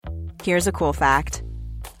Here's a cool fact.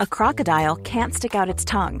 A crocodile can't stick out its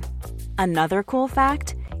tongue. Another cool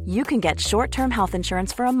fact, you can get short-term health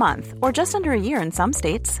insurance for a month or just under a year in some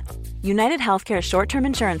states. United Healthcare short-term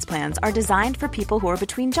insurance plans are designed for people who are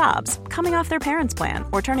between jobs, coming off their parents' plan,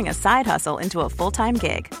 or turning a side hustle into a full-time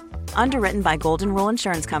gig. Underwritten by Golden Rule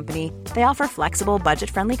Insurance Company, they offer flexible,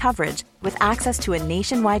 budget-friendly coverage with access to a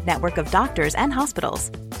nationwide network of doctors and hospitals.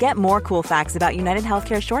 Get more cool facts about United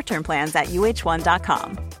Healthcare short-term plans at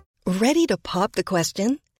uh1.com. Ready to pop the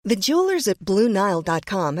question? The jewelers at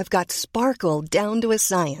BlueNile.com have got sparkle down to a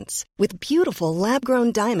science with beautiful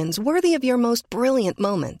lab-grown diamonds worthy of your most brilliant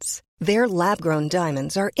moments. Their lab-grown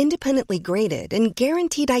diamonds are independently graded and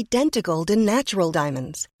guaranteed identical to natural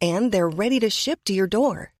diamonds, and they're ready to ship to your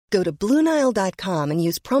door. Go to BlueNile.com and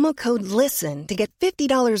use promo code LISTEN to get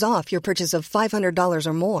 $50 off your purchase of $500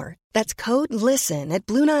 or more. That's code LISTEN at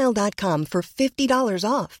BlueNile.com for $50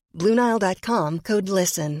 off. BlueNile.com, code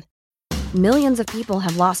LISTEN. Millions of people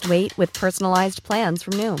have lost weight with personalized plans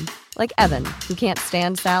from Noom. Like Evan, who can't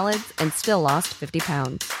stand salads and still lost 50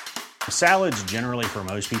 pounds. Salads generally for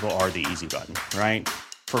most people are the easy button, right?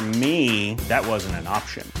 For me, that wasn't an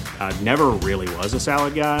option. I never really was a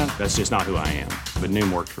salad guy. That's just not who I am. But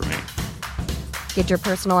Noom worked for me. Get your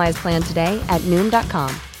personalized plan today at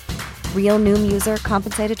Noom.com. Real Noom user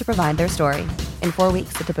compensated to provide their story. In 4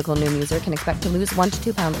 weeks, the typical Noom user can expect to lose 1 to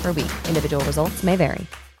 2 pounds per week. Individual results may vary.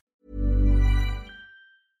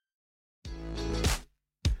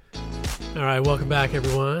 All right, welcome back,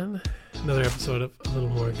 everyone. Another episode of A Little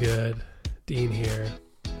More Good. Dean here.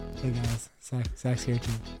 Hey guys, Zach's here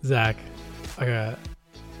too. Zach,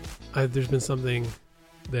 there's been something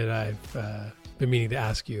that I've been meaning to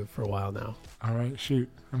ask you for a while now. All right, shoot.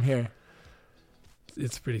 I'm here.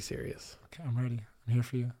 It's pretty serious. Okay, I'm ready. I'm here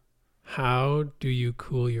for you. How do you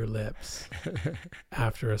cool your lips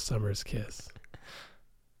after a summer's kiss?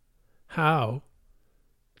 How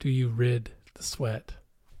do you rid the sweat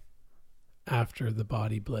after the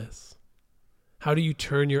body bliss? How do you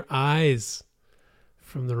turn your eyes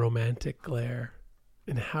from the romantic glare?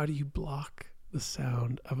 And how do you block the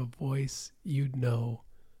sound of a voice you'd know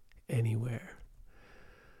anywhere?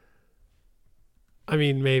 I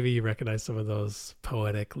mean, maybe you recognize some of those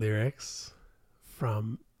poetic lyrics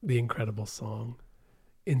from the incredible song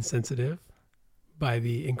Insensitive by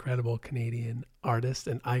the incredible Canadian artist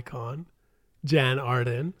and icon, Jann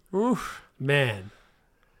Arden. Oof. Man.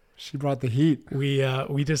 She brought the heat.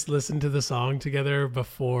 We just listened to the song together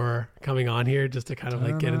before coming on here just to kind of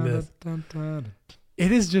like get in this.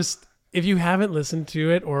 It is just, if you haven't listened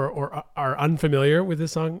to it or are unfamiliar with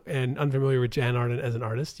this song and unfamiliar with Jann Arden as an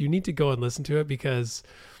artist, you need to go and listen to it because,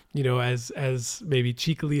 you know, as maybe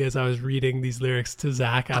cheekily as I was reading these lyrics to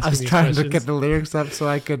Zach asking these questions. I was trying to get the lyrics up so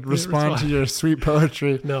I could respond to your sweet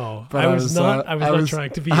poetry. No, but I was not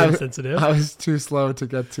trying to be insensitive. I was too slow to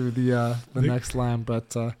get to the next line,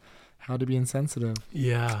 but how to be insensitive.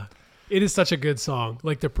 Yeah. It is such a good song.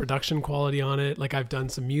 Like the production quality on it. Like I've done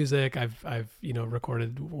some music. I've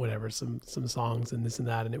recorded whatever, some songs and this and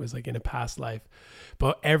that. And it was like in a past life.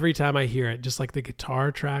 But every time I hear it, just like the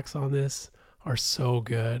guitar tracks on this are so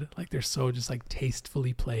good. Like they're so just like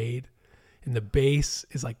tastefully played. And the bass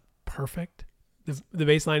is like perfect. The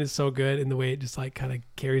bass line is so good in the way it just like kind of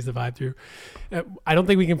carries the vibe through. I don't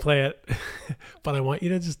think we can play it, but I want you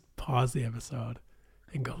to just pause the episode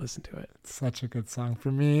and go listen to it. It's such a good song.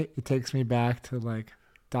 For me, it takes me back to like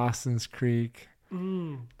Dawson's Creek.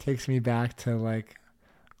 Takes me back to like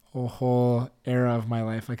a whole era of my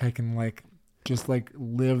life. Like I can like just like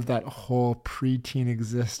live that whole preteen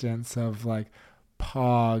existence of like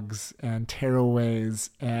pogs and tearaways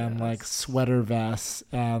and like sweater vests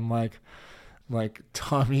and like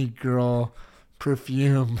Tommy Girl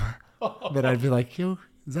perfume that I'd be like, yo,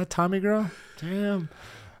 is that Tommy Girl? Damn.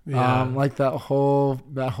 Yeah. Like that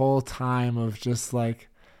whole time of just like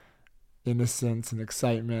innocence and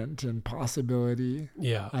excitement and possibility.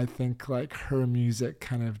 Yeah. I think like her music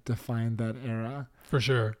kind of defined that era. For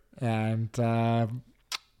sure. And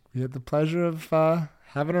we had the pleasure of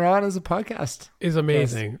having her on as a podcast. It's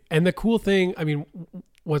amazing. Yes. And the cool thing, I mean,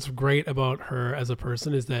 what's great about her as a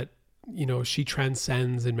person is that, you know, she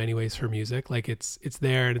transcends in many ways her music. Like it's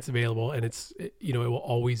there and it's available and it will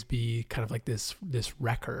always be kind of like this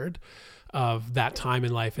record of that time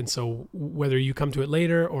in life. And so whether you come to it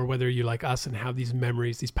later or whether you like us and have these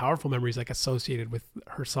memories, these powerful memories like associated with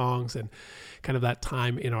her songs and kind of that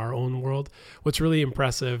time in our own world, what's really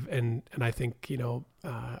impressive and I think,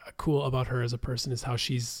 cool about her as a person is how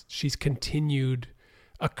she's continued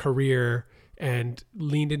a career and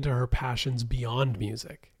leaned into her passions beyond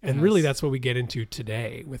music. And really that's what we get into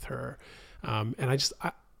today with her. And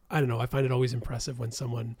I don't know, I find it always impressive when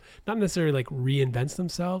someone not necessarily like reinvents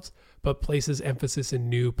themselves, but places emphasis in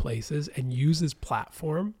new places and uses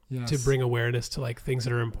platform to bring awareness to like things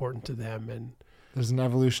that are important to them. And there's an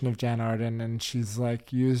evolution of Jann Arden, and she's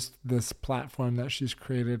like used this platform that she's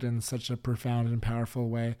created in such a profound and powerful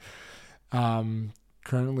way.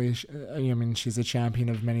 Currently, I mean, she's a champion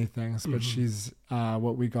of many things, but she's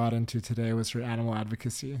what we got into today was her animal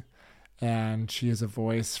advocacy. And she is a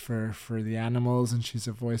voice for the animals, and she's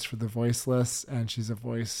a voice for the voiceless, and she's a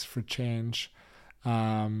voice for change.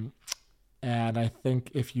 And I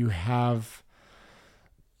think if you have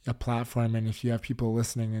a platform and if you have people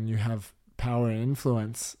listening and you have power and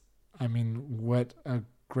influence, I mean, what a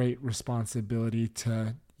great responsibility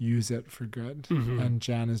to use it for good. And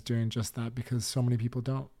Jann is doing just that because so many people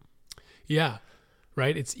don't. Yeah.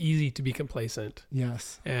 Right? It's easy to be complacent.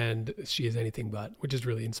 Yes. And she is anything but, which is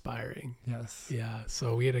really inspiring. Yes. Yeah.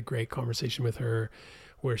 So we had a great conversation with her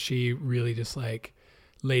where she really just like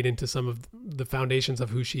laid into some of the foundations of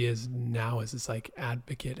who she is now as this like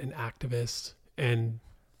advocate and activist, and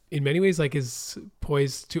in many ways like is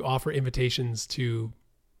poised to offer invitations to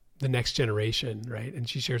the next generation. Right. And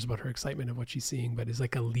she shares about her excitement of what she's seeing, but is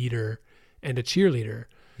like a leader and a cheerleader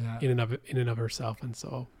in and of herself. And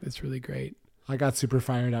so it's really great. I got super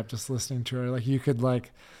fired up just listening to her. Like you could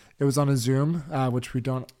like, it was on a Zoom, which we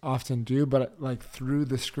don't often do, but like through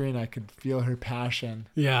the screen, I could feel her passion.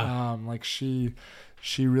 Yeah. Like she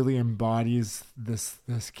really embodies this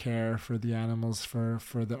care for the animals, for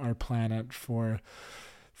our planet, for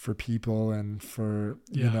people, and for,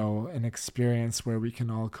 you know, an experience where we can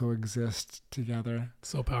all coexist together.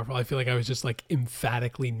 So powerful. I feel like I was just like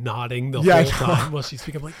emphatically nodding the whole time while she's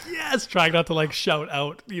speaking. I'm like, yes, trying not to like shout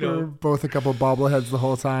out, you know. We're both a couple bobbleheads the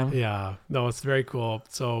whole time. Yeah. No, it's very cool.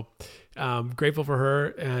 So grateful for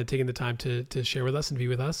her taking the time to share with us and be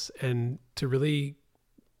with us and to really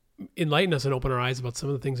enlighten us and open our eyes about some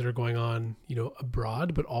of the things that are going on, you know,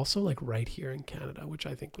 abroad, but also like right here in Canada, which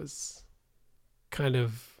I think was kind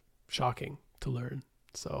of shocking to learn.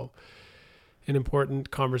 So an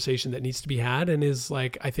important conversation that needs to be had and is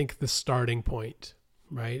like, I think the starting point,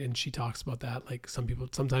 right? And she talks about that. Like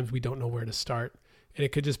sometimes we don't know where to start, and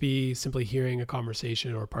it could just be simply hearing a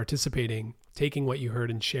conversation or participating, taking what you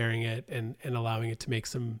heard and sharing it and allowing it to make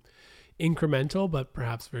some incremental, but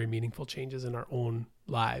perhaps very meaningful changes in our own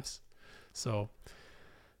lives. So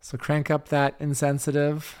crank up that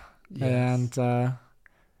Insensitive and,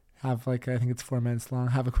 have like, I think it's 4 minutes long.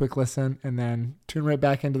 Have a quick listen and then tune right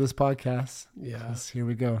back into this podcast. Yeah. Here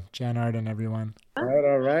we go. Jann Arden, everyone.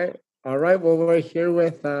 All right. Well, we're here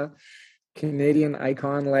with Canadian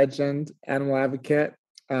icon, legend, animal advocate.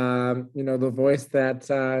 You know, the voice that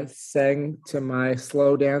sang to my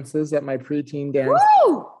slow dances at my preteen dance.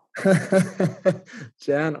 Woo!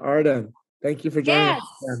 Jann Arden. Thank you for joining us.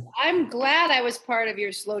 Yes, I'm glad I was part of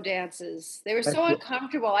your slow dances. They were so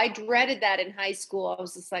uncomfortable. I dreaded that in high school. I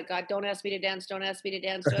was just like, God, don't ask me to dance. Don't ask me to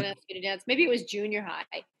dance. Don't ask me to dance. Maybe it was junior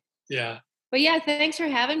high. Yeah. But yeah, thanks for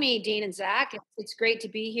having me, Dean and Zach. It's great to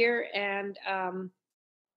be here. And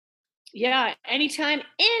yeah, anytime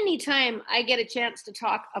I get a chance to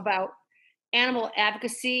talk about animal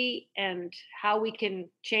advocacy and how we can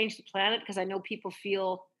change the planet, because I know people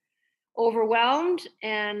feel overwhelmed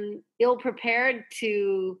and ill-prepared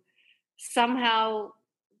to somehow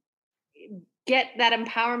get that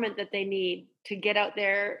empowerment that they need to get out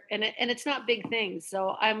there. And it's not big things.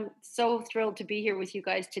 So I'm so thrilled to be here with you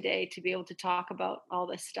guys today to be able to talk about all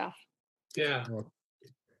this stuff. Yeah. Well,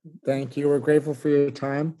 thank you. We're grateful for your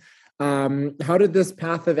time. How did this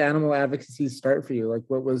path of animal advocacy start for you? Like,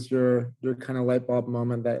 what was your kind of light bulb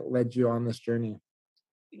moment that led you on this journey?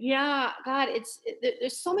 Yeah, God,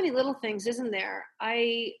 there's so many little things, isn't there?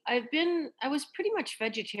 I was pretty much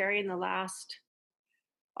vegetarian the last,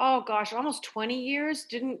 almost 20 years.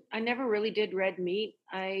 I never really did red meat.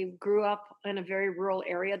 I grew up in a very rural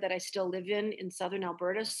area that I still live in southern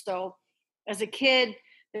Alberta. So as a kid,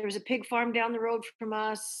 there was a pig farm down the road from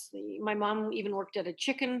us. My mom even worked at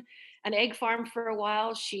an egg farm for a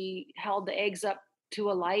while. She held the eggs up to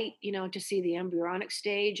a light, you know, to see the embryonic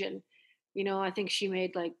stage. And you know, I think she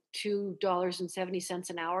made like $2.70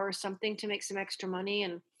 an hour or something to make some extra money.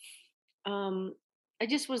 And I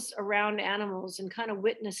just was around animals and kind of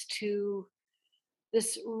witnessed to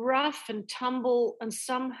this rough and tumble and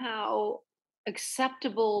somehow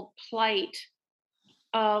acceptable plight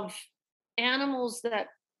of animals that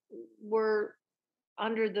were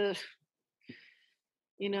under the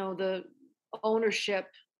ownership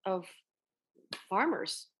of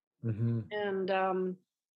farmers. Mm-hmm. And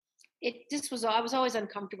I was always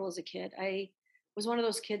uncomfortable as a kid. I was one of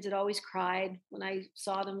those kids that always cried when I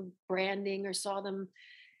saw them branding or saw them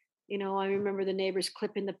I remember the neighbors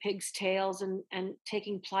clipping the pigs' tails and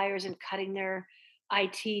taking pliers and cutting their eye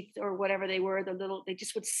teeth or whatever they were. They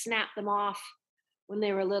just would snap them off when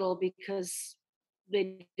they were little because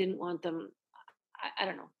they didn't want them. I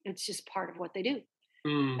don't know. It's just part of what they do.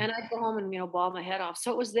 Mm. And I'd go home and, bawl my head off.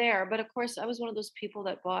 So it was there. But of course, I was one of those people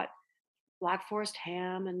that bought Black Forest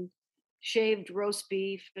ham and shaved roast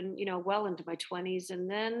beef and, well into my 20s. And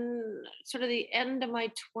then sort of the end of my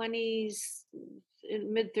 20s,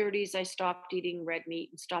 in mid 30s, I stopped eating red meat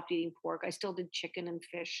and stopped eating pork. I still did chicken and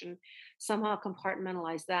fish and somehow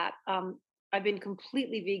compartmentalized that. I've been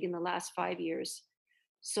completely vegan the last 5 years.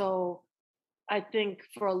 So I think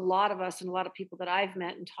for a lot of us and a lot of people that I've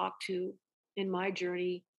met and talked to in my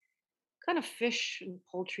journey, kind of fish and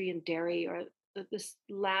poultry and dairy are this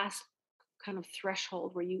last kind of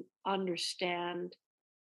threshold where you understand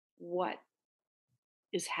what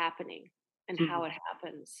is happening and how it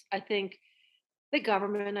happens. I think the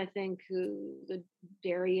government, I think the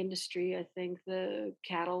dairy industry, I think the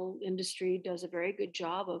cattle industry does a very good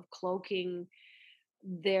job of cloaking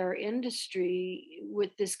their industry with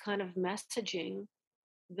this kind of messaging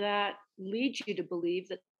that leads you to believe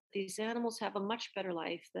that these animals have a much better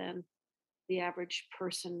life than the average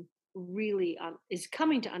person really is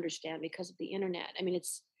coming to understand because of the internet. I mean,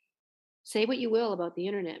 it's say what you will about the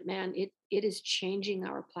internet, man. It is changing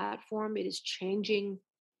our platform. It is changing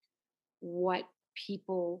what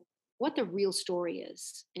the real story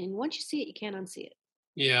is. And once you see it, you can't unsee it.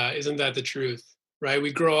 Yeah, isn't that the truth? Right?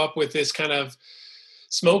 We grow up with this kind of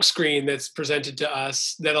smokescreen that's presented to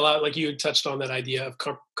us that like you touched on that idea of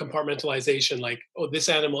compartmentalization, like, oh, this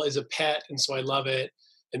animal is a pet and so I love it,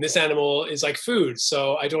 and this animal is like food,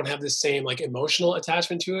 so I don't have the same like emotional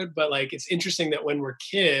attachment to it. But like, it's interesting that when we're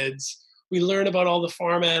kids, we learn about all the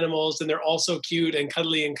farm animals and they're all so cute and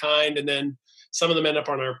cuddly and kind, and then some of them end up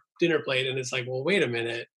on our dinner plate and it's like, well, wait a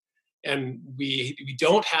minute, and we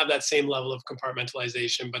don't have that same level of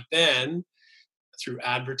compartmentalization. But then through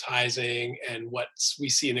advertising and what we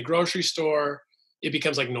see in the grocery store, it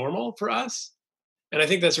becomes like normal for us. And I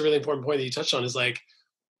think that's a really important point that you touched on, is like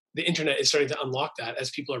the internet is starting to unlock that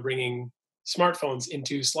as people are bringing smartphones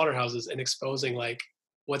into slaughterhouses and exposing like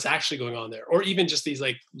what's actually going on there, or even just these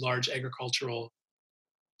like large agricultural,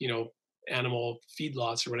 animal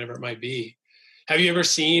feedlots or whatever it might be. Have you ever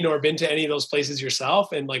seen or been to any of those places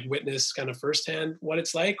yourself and like witnessed kind of firsthand what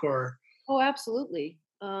it's like? Or Oh, absolutely.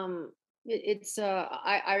 It's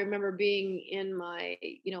I remember being in my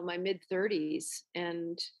my mid 30s,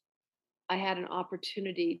 and I had an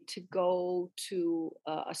opportunity to go to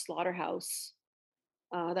a slaughterhouse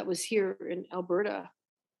that was here in Alberta,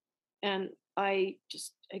 and I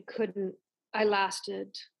couldn't. I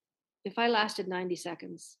lasted If I lasted 90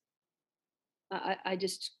 seconds, I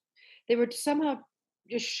just they were somehow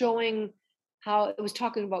just showing how it was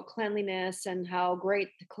talking about cleanliness and how great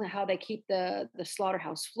how they keep the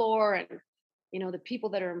slaughterhouse floor, and the people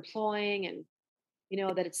that are employing, and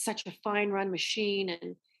that it's such a fine run machine,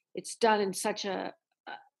 and it's done in such a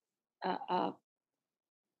I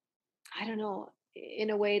don't know, in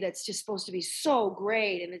a way that's just supposed to be so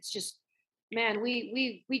great. And it's just, man,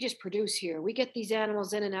 we just produce here. We get these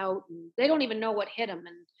animals in and out, and they don't even know what hit them,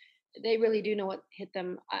 and they really do know what hit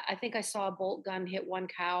them. I think I saw a bolt gun hit one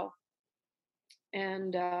cow,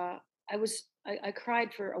 and I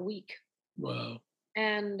cried for a week. wow.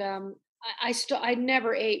 And I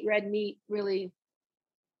never ate red meat really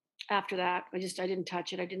after that. I didn't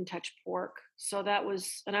touch it. I didn't touch pork. So that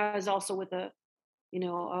was, and I was also with I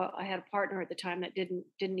had a partner at the time that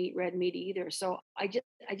didn't eat red meat either. So I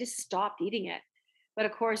just stopped eating it. But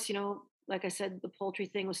of course, like I said, the poultry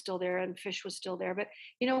thing was still there and fish was still there. But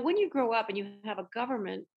when you grow up and you have a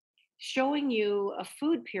government showing you a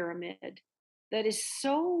food pyramid that is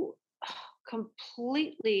so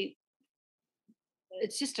completely,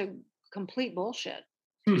 it's just a complete bullshit.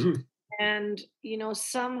 And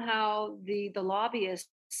somehow the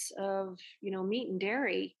lobbyists of meat and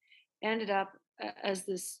dairy ended up as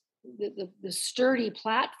the sturdy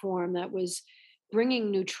platform that was bringing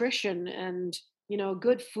nutrition and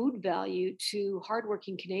good food value to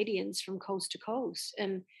hardworking Canadians from coast to coast.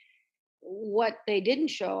 And what they didn't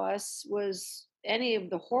show us was any of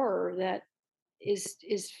the horror that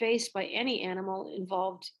is faced by any animal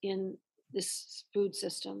involved in this food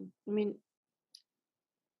system. I mean,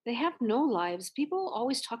 they have no lives. People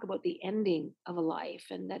always talk about the ending of a life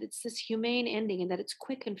and that it's this humane ending and that it's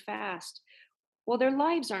quick and fast. Well, their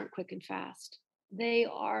lives aren't quick and fast. They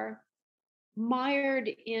are mired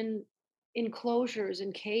in enclosures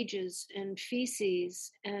and cages and feces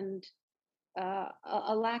and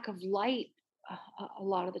a lack of light a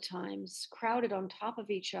lot of the times, crowded on top of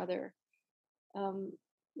each other.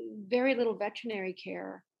 very little veterinary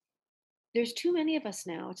care. There's too many of us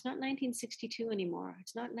now. It's not 1962 anymore.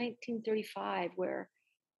 It's not 1935 where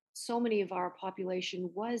so many of our population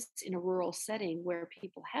was in a rural setting where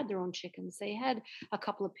people had their own chickens. They had a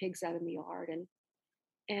couple of pigs out in the yard,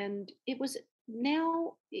 and it was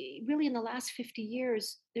now really in the last 50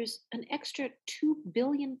 years there's an extra 2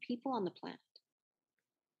 billion people on the planet.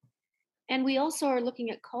 And we also are looking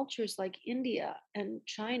at cultures like India and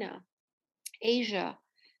China, Asia,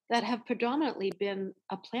 that have predominantly been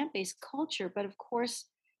a plant-based culture. But of course,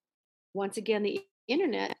 once again, the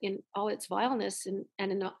internet in all its vileness and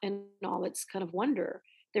in all its kind of wonder,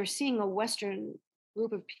 they're seeing a Western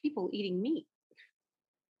group of people eating meat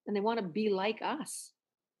and they want to be like us.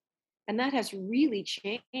 And that has really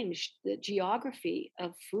changed the geography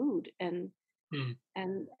of food and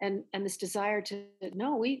this desire to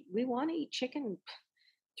no, we want to eat chicken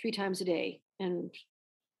 3 times a day, and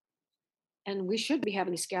we should be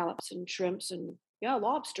having scallops and shrimps and yeah,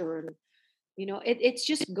 lobster, and it's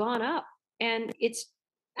just gone up, and it's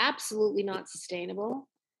absolutely not sustainable.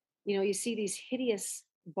 You see these hideous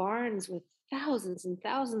barns with thousands and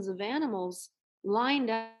thousands of animals lined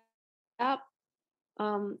up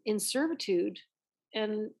in servitude,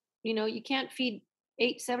 and you can't feed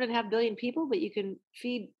 7.5 billion people, but you can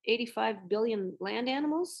feed 85 billion land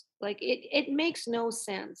animals. Like it makes no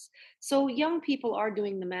sense. So young people are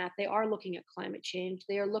doing the math. They are looking at climate change.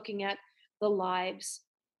 They are looking at the lives.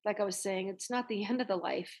 Like I was saying, it's not the end of the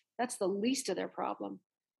life. That's the least of their problem.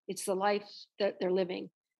 It's the life that they're living.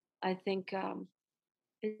 I think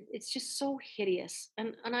it's just so hideous,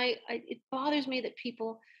 and it bothers me that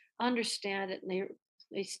people understand it, and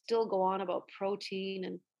they still go on about protein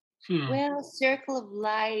and Hmm. well, circle of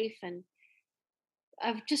life. And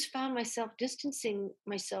I've just found myself distancing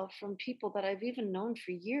myself from people that I've even known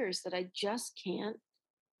for years, that I just can't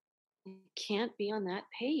be on that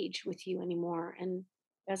page with you anymore. And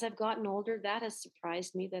as I've gotten older, that has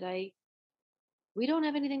surprised me that we don't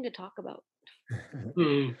have anything to talk about.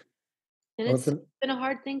 Hmm. And Well, it's been a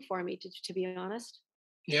hard thing for me to be honest.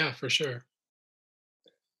 Yeah, for sure.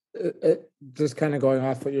 just kind of going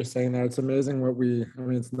off what you're saying there, it's amazing I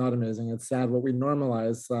mean, it's not amazing, it's sad what we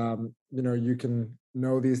normalize. You can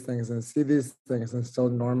know these things and see these things and still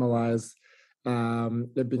normalize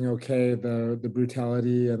it being okay, the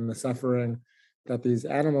brutality and the suffering that these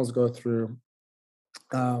animals go through.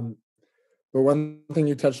 Um, but one thing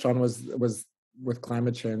you touched on was with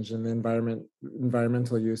climate change and the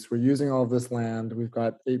environmental use. We're using all of this land. We've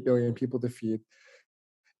got 8 billion people to feed,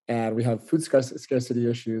 and we have food scarcity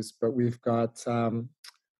issues, but we're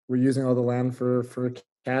using all the land for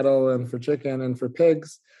cattle and for chicken and for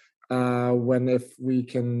pigs, when if we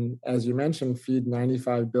can, as you mentioned, feed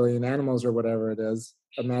 95 billion animals or whatever it is.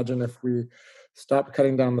 Imagine if we stopped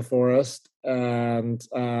cutting down the forest and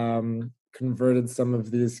converted some of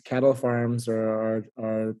these cattle farms or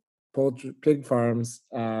poultry pig farms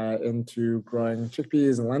into growing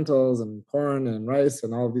chickpeas and lentils and corn and rice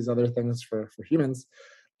and all of these other things for humans.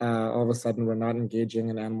 All of a sudden we're not engaging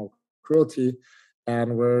in animal cruelty,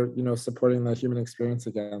 and we're supporting the human experience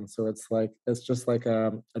again. So it's just like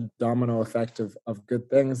a domino effect of good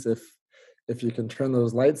things if you can turn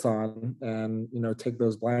those lights on and take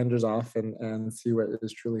those blinders off and see what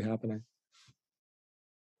is truly happening.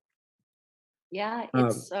 Yeah,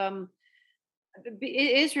 um,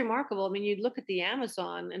 it is remarkable. I mean, you look at the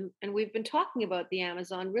Amazon, and we've been talking about the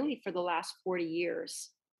Amazon really for the last 40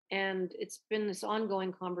 years. And it's been this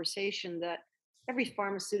ongoing conversation that every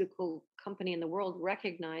pharmaceutical company in the world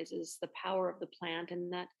recognizes the power of the plant,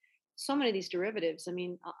 and that so many of these derivatives, I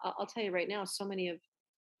mean, I'll tell you right now,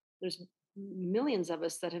 there's millions of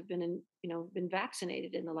us that have been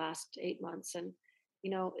vaccinated in the last 8 months. And,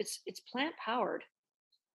 it's plant powered.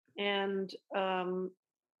 And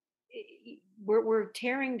we're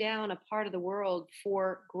tearing down a part of the world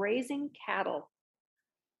for grazing cattle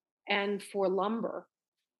and for lumber,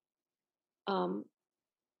 um,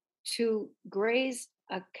 to graze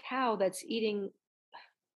a cow that's eating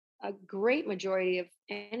a great majority of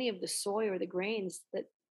any of the soy or the grains that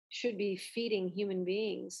should be feeding human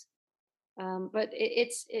beings. But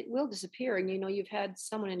it will disappear. And you've had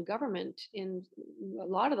someone in government, in a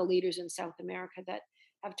lot of the leaders in South America, that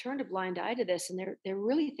have turned a blind eye to this, and they're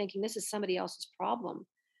really thinking this is somebody else's problem.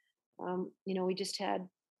 We just had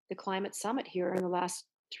the climate summit here in the last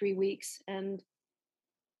 3 weeks, and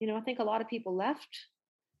I think a lot of people left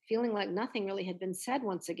feeling like nothing really had been said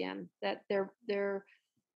once again. That they're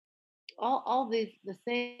all the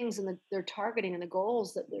things and they're targeting and the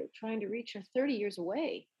goals that they're trying to reach are 30 years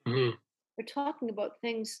away. Mhm. They're talking about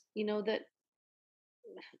things that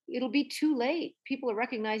it'll be too late. People are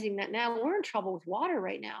recognizing that now. We're in trouble with water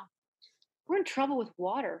right now. We're in trouble with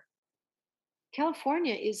water.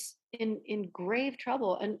 California is in grave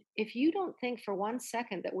trouble. And if you don't think for 1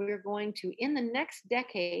 second that we're going to, in the next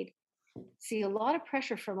decade, see a lot of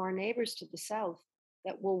pressure from our neighbors to the south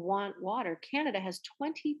that will want water. Canada has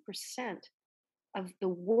 20% of the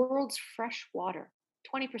world's fresh water.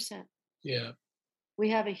 20%. Yeah. We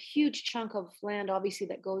have a huge chunk of land, obviously,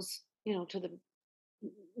 that goes, to the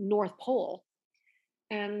North Pole.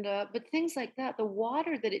 And but things like that, the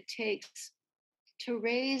water that it takes to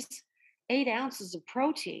raise 8 ounces of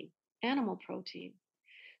protein, animal protein.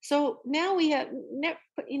 So now we have,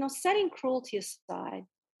 setting cruelty aside,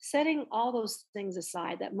 setting all those things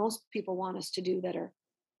aside that most people want us to do that are,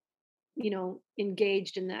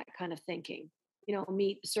 engaged in that kind of thinking,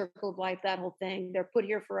 meat, the circle of life, that whole thing. They're put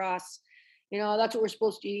here for us. That's what we're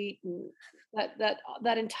supposed to eat. And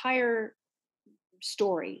that entire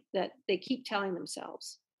story that they keep telling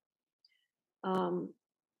themselves.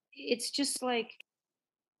 It's just like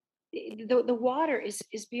the water is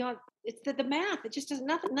beyond. It's the math. It just does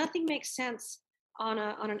nothing makes sense on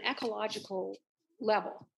an ecological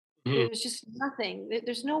level. Mm-hmm. There's just nothing.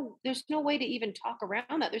 There's no way to even talk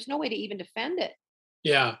around that. There's no way to even defend it.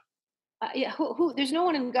 Yeah. There's no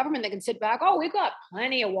one in government that can sit back. Oh, we've got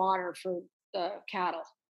plenty of water for the cattle.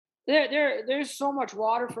 There's so much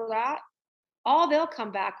water for that. All they'll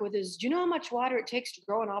come back with is, do you know how much water it takes to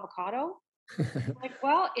grow an avocado? Like,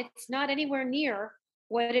 well, it's not anywhere near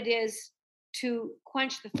what it is to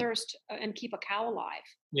quench the thirst and keep a cow alive.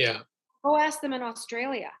 Yeah. Go ask them in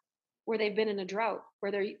Australia, where they've been in a drought,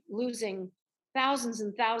 where they're losing thousands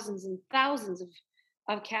and thousands and thousands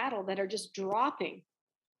of cattle that are just dropping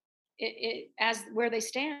as where they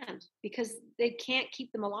stand because they can't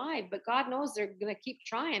keep them alive. But God knows they're going to keep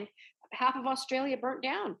trying. Half of Australia burnt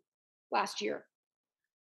down last year.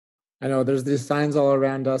 I know there's these signs all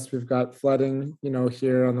around us. We've got flooding,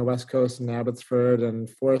 here on the West Coast in Abbotsford, and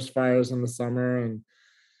forest fires in the summer. And,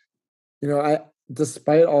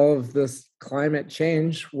 despite all of this climate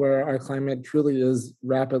change, where our climate truly is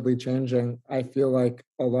rapidly changing, I feel like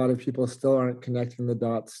a lot of people still aren't connecting the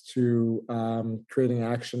dots to creating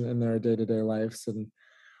action in their day-to-day lives. And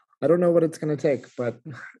I don't know what it's going to take, but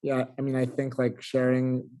yeah, I think like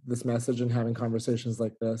sharing this message and having conversations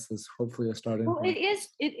like this is hopefully a starting point. It is.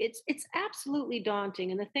 It's absolutely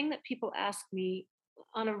daunting. And the thing that people ask me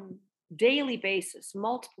on a daily basis,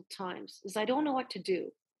 multiple times, is I don't know what to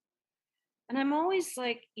do. And I'm always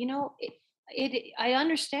like, I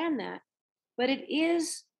understand that, but it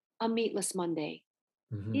is a meatless Monday.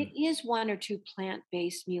 Mm-hmm. It is 1 or 2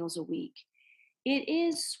 plant-based meals a week. It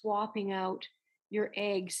is swapping out your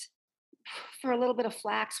eggs for a little bit of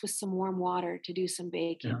flax with some warm water to do some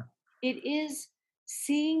baking. Yeah. It is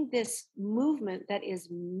seeing this movement that is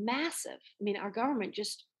massive. I mean, our government,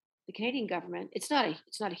 just the Canadian government, it's not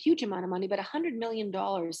a huge amount of money, but $100 million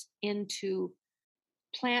into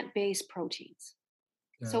plant-based proteins.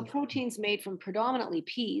 Yeah. So proteins made from predominantly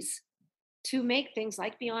peas to make things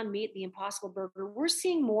like Beyond Meat, the Impossible Burger. We're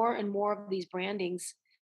seeing more and more of these brandings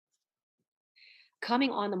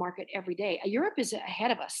coming on the market every day. Europe is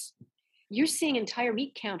ahead of us. You're seeing entire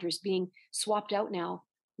meat counters being swapped out now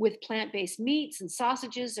with plant-based meats and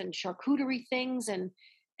sausages and charcuterie things.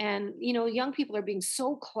 And young people are being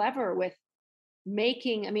so clever with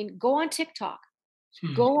making, go on TikTok.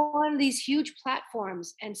 Go on these huge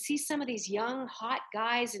platforms and see some of these young, hot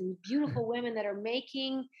guys and beautiful women that are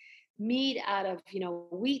making meat out of,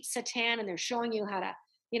 wheat seitan, and they're showing you how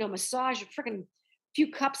to, massage a freaking few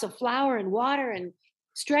cups of flour and water and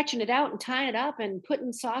stretching it out and tying it up and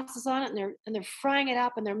putting sauces on it, and they're frying it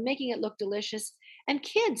up and they're making it look delicious. And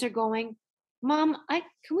kids are going, Mom,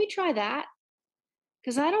 can we try that?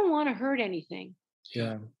 Because I don't want to hurt anything.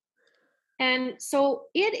 Yeah. And so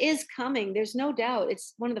it is coming. There's no doubt.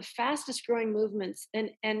 It's one of the fastest growing movements, and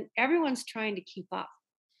everyone's trying to keep up.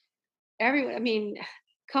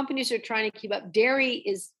 Companies are trying to keep up. Dairy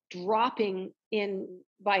is dropping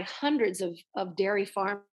by hundreds of dairy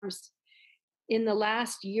farms in the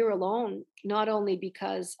last year alone, not only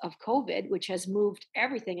because of COVID, which has moved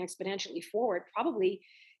everything exponentially forward, probably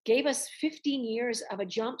gave us 15 years of a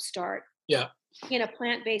jump start in a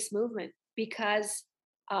plant-based movement because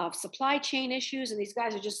of supply chain issues. And these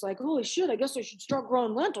guys are just like, holy shit, I guess I should start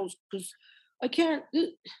growing lentils because I can't,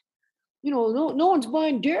 no one's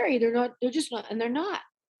buying dairy. They're just not, and they're not.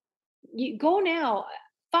 You go now.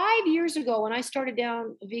 5 years ago, when I started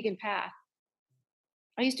down a vegan path,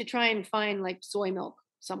 I used to try and find like soy milk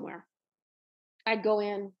somewhere. I'd go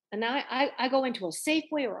in, and now I go into a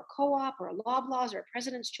Safeway or a Co-op or a Loblaws or a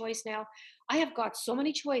President's Choice now. I have got so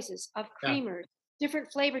many choices of creamers,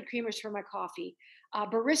 different flavored creamers for my coffee,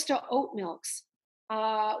 barista oat milks.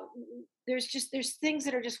 There's things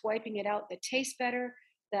that are just wiping it out that taste better,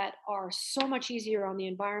 that are so much easier on the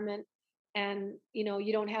environment. And,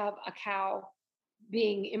 you don't have a cow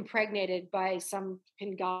being impregnated by some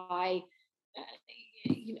guy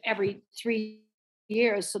every 3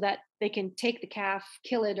 years so that they can take the calf,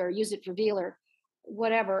 kill it, or use it for veal or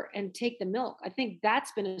whatever, and take the milk. I think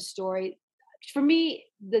that's been a story. For me,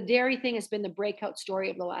 the dairy thing has been the breakout story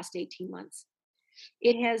of the last 18 months.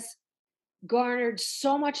 It has garnered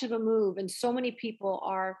so much of a move, and so many people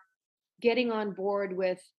are getting on board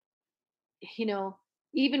with,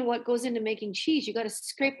 even what goes into making cheese. You got to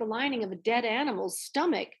scrape the lining of a dead animal's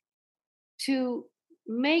stomach to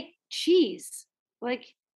make cheese. Like,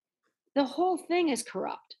 the whole thing is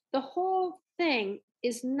corrupt. The whole thing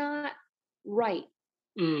is not right.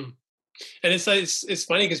 Mm. And it's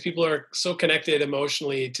funny because people are so connected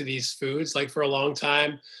emotionally to these foods. Like, for a long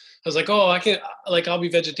time, I was like, oh, I'll be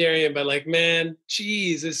vegetarian, but like, man,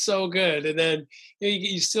 cheese is so good. And then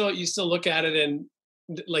you still look at it and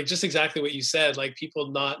like just exactly what you said, like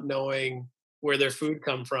people not knowing where their food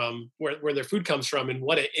comes from and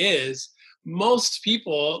what it is. Most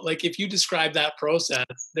people, like, if you describe that process,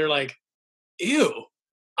 they're like, ew,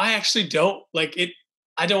 I actually don't like it.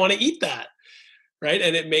 I don't want to eat that. Right.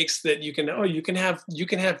 And it makes that you can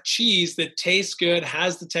have cheese that tastes good,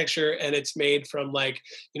 has the texture, and it's made from like,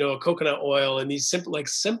 a coconut oil and these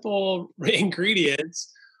simple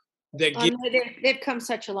ingredients that give. They've come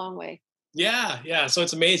such a long way. Yeah. Yeah. So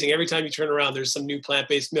it's amazing. Every time you turn around, there's some new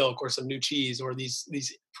plant-based milk or some new cheese or these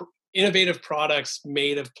innovative products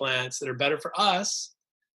made of plants that are better for us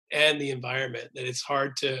and the environment. That it's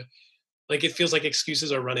hard to, like, it feels like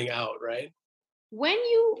excuses are running out. Right. When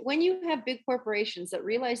you have big corporations that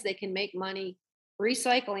realize they can make money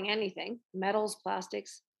recycling anything, metals,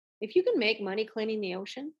 plastics, if you can make money cleaning the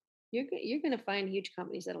ocean, you're going to find huge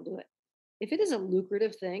companies that'll do it. If it is a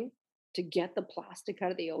lucrative thing to get the plastic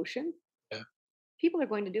out of the ocean, yeah, people are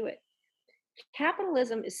going to do it.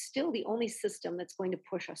 Capitalism is still the only system that's going to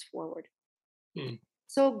push us forward. Hmm.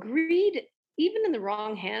 So greed, even in the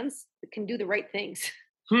wrong hands, can do the right things.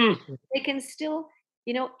 They can still,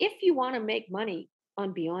 if you want to make money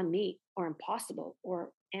on Beyond Meat or Impossible,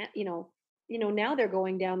 or now they're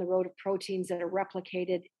going down the road of proteins that are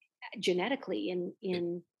replicated genetically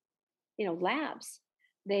in labs.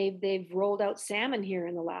 They've rolled out salmon here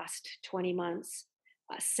in the last 20 months.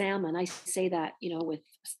 Salmon, I say that with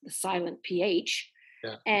the silent ph,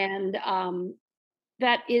 yeah. And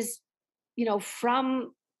that is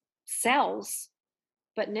from cells,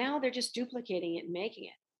 but now they're just duplicating it and making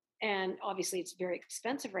it. And obviously it's very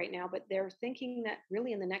expensive right now, but they're thinking that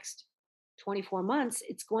really in the next 24 months,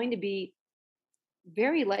 it's going to be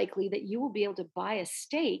very likely that you will be able to buy a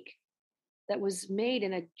steak that was made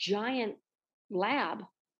in a giant lab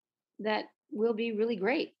that will be really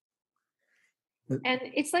great. And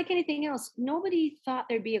it's like anything else. Nobody thought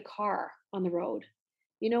there'd be a car on the road.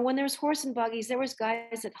 When there was horse and buggies, there was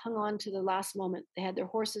guys that hung on to the last moment. They had their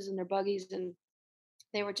horses and their buggies, and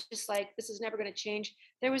they were just like, this is never going to change.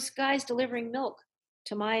 There was guys delivering milk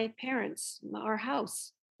to my parents, our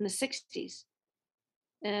house, in the 60s.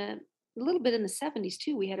 And a little bit in the 70s,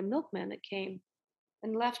 too. We had a milkman that came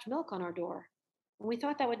and left milk on our door. And we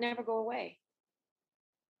thought that would never go away.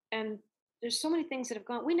 And there's so many things that have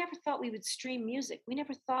gone. We never thought we would stream music. We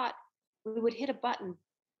never thought we would hit a button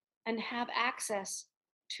and have access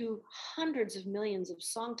to hundreds of millions of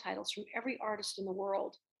song titles from every artist in the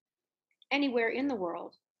world, anywhere in the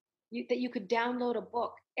world, that you could download a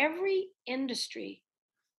book. Every industry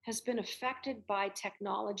has been affected by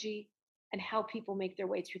technology and how people make their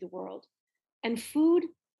way through the world. And food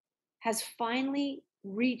has finally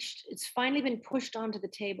it's finally been pushed onto the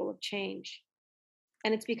table of change.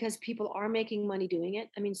 And it's because people are making money doing it.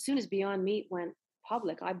 I mean, as soon as Beyond Meat went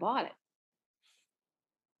public, I bought it.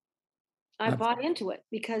 I bought into it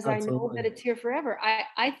because I know that it's here forever.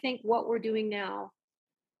 I think what we're doing now,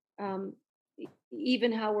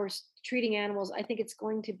 even how we're treating animals, I think it's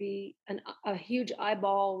going to be a huge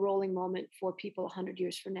eyeball rolling moment for people 100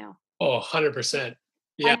 years from now. Oh, 100%.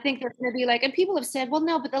 Yeah. I think there's going to be and people have said, well,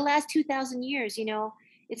 no, but the last 2,000 years,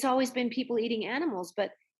 it's always been people eating animals.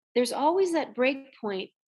 But there's always that break point,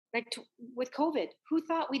 like with COVID. Who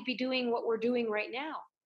thought we'd be doing what we're doing right now?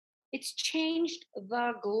 It's changed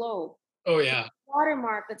the globe. Oh, yeah.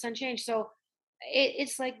 Watermark that's unchanged. So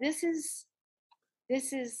it's like, this is,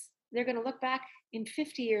 they're going to look back in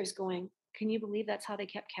 50 years going, can you believe that's how they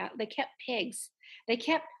kept they kept pigs. They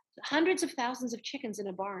kept hundreds of thousands of chickens in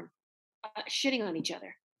a barn, shitting on each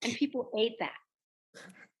other. And people ate that.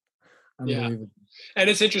 Yeah. Unbelievable. And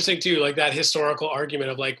it's interesting too, like that historical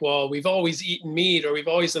argument of like, well, we've always eaten meat or we've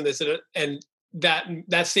always done this, and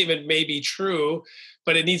that statement may be true,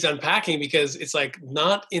 but it needs unpacking because it's like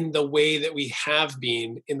not in the way that we have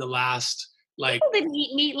been in the last like. People didn't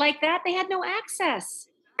eat meat like that. They had no access.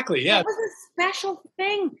 Exactly. Yeah. That was a special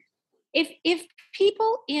thing. If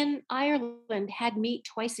people in Ireland had meat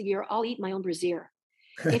twice a year, I'll eat my own brassiere.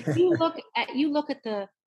 If you look at the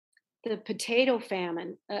potato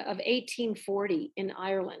famine of 1840 in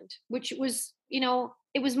Ireland, which was,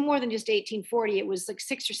 it was more than just 1840. It was like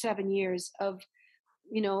 6 or 7 years of,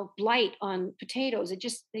 blight on potatoes.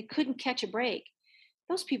 They couldn't catch a break.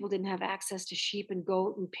 Those people didn't have access to sheep and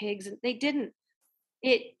goat and pigs, and they didn't.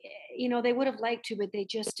 They would have liked to, but they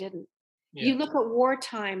just didn't. Yeah. You look at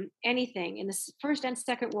wartime, anything in the First and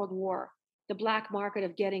Second World War, the black market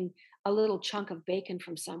of getting a little chunk of bacon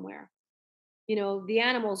from somewhere. The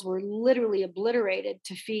animals were literally obliterated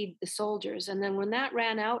to feed the soldiers. And then when that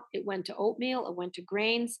ran out, it went to oatmeal, it went to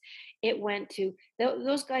grains, it went to,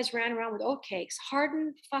 those guys ran around with oat cakes,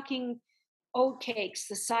 hardened fucking oat cakes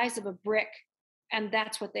the size of a brick. And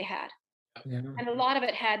that's what they had. Yeah. And a lot of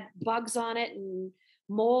it had bugs on it and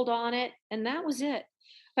mold on it. And that was it.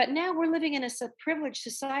 But now we're living in a privileged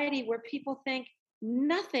society where people think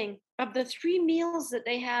nothing of the 3 meals that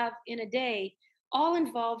they have in a day all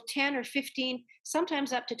involve 10 or 15,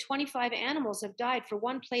 sometimes up to 25 animals have died for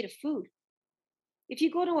one plate of food. If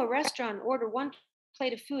you go to a restaurant and order one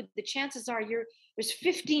plate of food, the chances are there's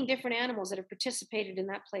 15 different animals that have participated in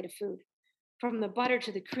that plate of food, from the butter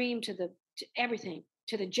to the cream to everything,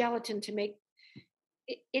 to the gelatin to make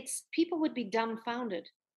it's people would be dumbfounded.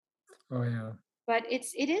 Oh yeah. But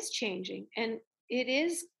it is changing, and it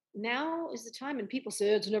is now is the time. And people say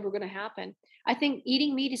it's never going to happen. I think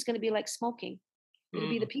eating meat is going to be like smoking. It'll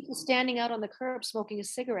be the people standing out on the curb smoking a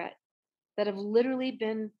cigarette that have literally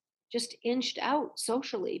been just inched out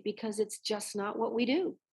socially because it's just not what we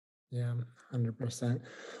do. Yeah, 100%.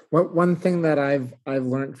 One thing that I've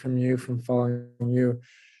learned from you, from following you,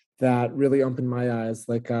 that really opened my eyes,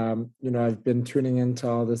 like I've been tuning into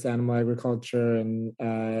all this animal agriculture and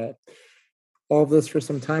all of this for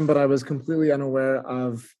some time, but I was completely unaware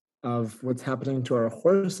of what's happening to our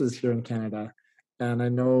horses here in Canada. And I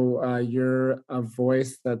know you're a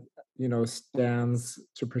voice that stands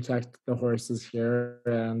to protect the horses here,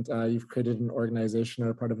 and you've created an organization,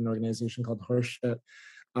 or part of an organization called Horse Shit.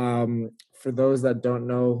 For those that don't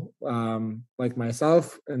know, like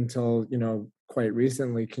myself, until quite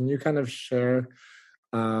recently, can you kind of share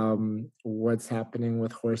what's happening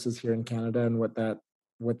with horses here in Canada and what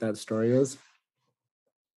that story is?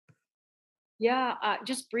 Yeah,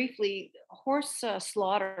 just briefly, horse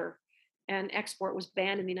slaughter and export was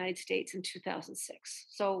banned in the United States in 2006.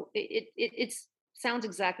 So it sounds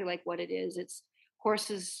exactly like what it is. It's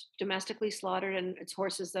horses domestically slaughtered, and it's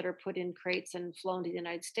horses that are put in crates and flown to the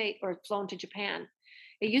United States or flown to Japan.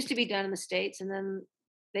 It used to be done in the States, and then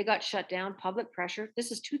they got shut down, public pressure.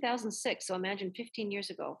 This is 2006, so imagine 15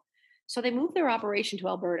 years ago. So they moved their operation to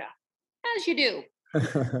Alberta, as you do.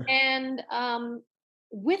 And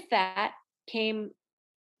with that came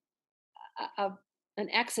an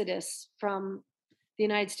exodus from the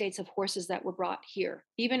United States of horses that were brought here.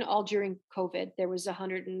 Even all during COVID, there was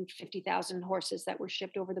 150,000 horses that were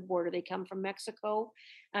shipped over the border. They come from Mexico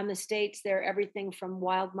and the States. They're everything from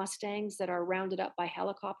wild Mustangs that are rounded up by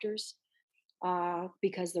helicopters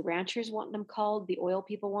because the ranchers want them culled, the oil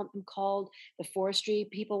people want them culled, the forestry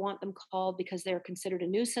people want them culled because they're considered a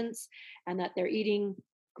nuisance and that they're eating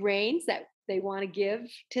grains that they want to give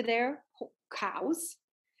to their cows.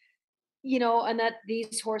 And that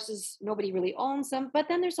these horses, nobody really owns them. But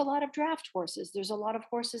then there's a lot of draft horses. There's a lot of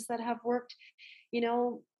horses that have worked,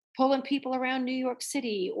 pulling people around New York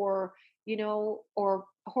City, or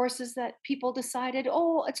horses that people decided,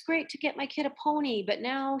 oh, it's great to get my kid a pony, but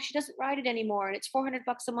now she doesn't ride it anymore. And it's $400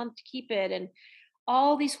 a month to keep it. And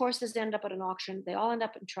all these horses end up at an auction. They all end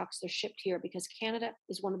up in trucks. They're shipped here because Canada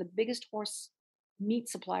is one of the biggest horse meat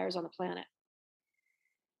suppliers on the planet.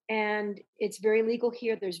 And it's very legal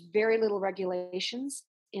here. There's very little regulations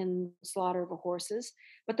in slaughter of horses.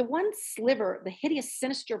 But the one sliver, the hideous,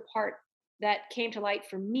 sinister part that came to light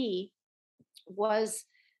for me was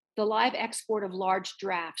the live export of large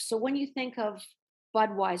drafts. So when you think of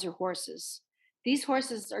Budweiser horses, these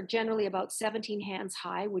horses are generally about 17 hands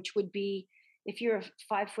high, which would be, if you're a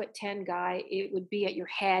 5'10" guy, it would be at your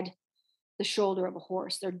head, the shoulder of a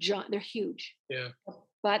horse. They're huge. Yeah.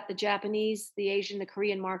 But the Japanese, the Asian, the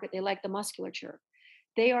Korean market, they like the musculature.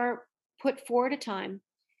 They are put 4 at a time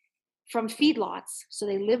from feedlots. So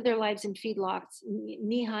they live their lives in feedlots,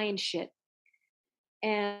 knee high in shit.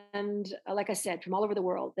 And like I said, from all over the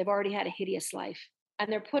world, they've already had a hideous life.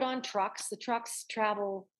 And they're put on trucks. The trucks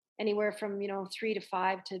travel anywhere from, 3 to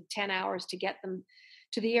 5 to 10 hours to get them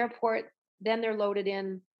to the airport. Then they're loaded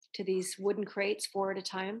in to these wooden crates 4 at a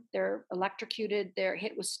time. They're electrocuted. They're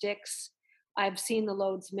hit with sticks. I've seen the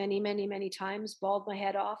loads many, many, many times, bawled my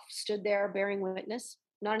head off, stood there bearing witness.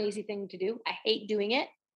 Not an easy thing to do. I hate doing it.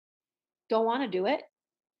 Don't want to do it.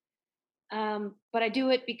 But I do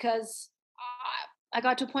it because I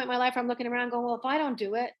got to a point in my life where I'm looking around going, well, if I don't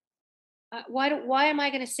do it, why am I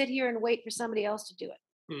going to sit here and wait for somebody else to do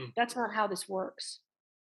it? That's not how this works.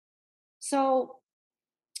 So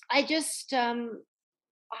I just, I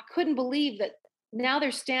couldn't believe that now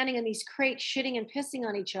they're standing in these crates, shitting and pissing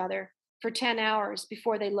on each other for 10 hours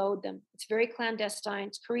before they load them. It's very clandestine.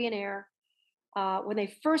 It's Korean Air. When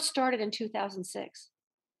they first started in 2006,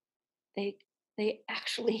 they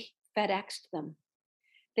actually FedExed them.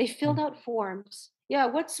 They filled out forms. Yeah,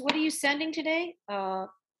 what are you sending today?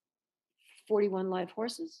 41 live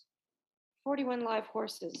horses. 41 live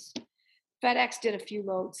horses. FedEx did a few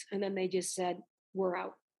loads, and then they just said, we're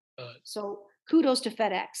out. So kudos to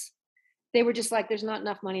FedEx. They were just like, there's not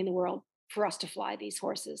enough money in the world for us to fly these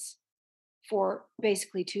horses for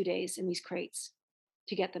basically 2 days in these crates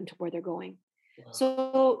to get them to where they're going. Wow.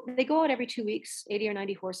 So they go out every 2 weeks, 80 or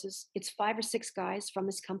 90 horses. It's 5 or 6 guys from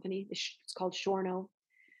this company. It's called Shorno,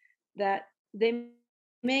 that they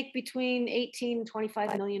make between $18 and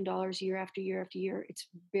 $25 million year after year after year. It's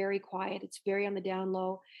very quiet. It's very on the down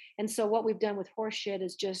low. And so what we've done with horse shit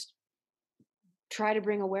is just try to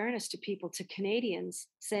bring awareness to people, to Canadians,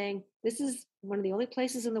 saying this is one of the only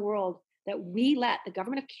places in the world that the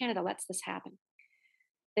government of Canada lets this happen.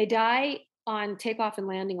 They die on takeoff and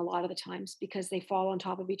landing a lot of the times because they fall on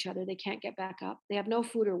top of each other. They can't get back up. They have no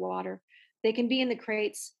food or water. They can be in the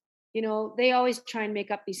crates. They always try and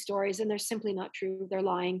make up these stories, and they're simply not true. They're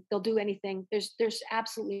lying. They'll do anything. There's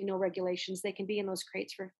absolutely no regulations. They can be in those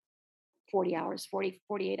crates for 40 hours,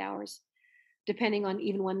 48 hours, depending on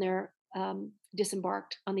even when they're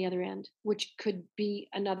disembarked on the other end, which could be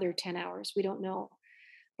another 10 hours. We don't know.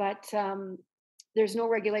 But there's no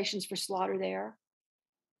regulations for slaughter there.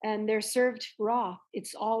 And they're served raw.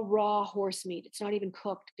 It's all raw horse meat. It's not even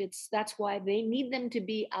cooked. That's why they need them to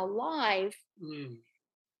be alive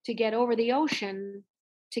to get over the ocean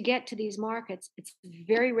to get to these markets. It's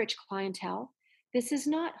very rich clientele. This is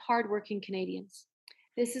not hardworking Canadians.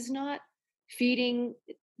 This is not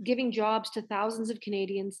giving jobs to thousands of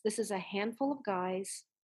Canadians. This is a handful of guys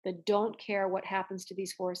that don't care what happens to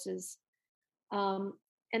these horses. And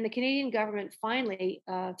the Canadian government finally,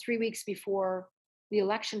 3 weeks before the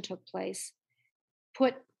election took place,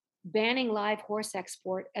 put banning live horse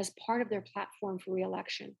export as part of their platform for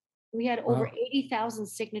re-election. We had over 80,000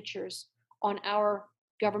 signatures on our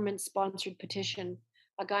government-sponsored petition.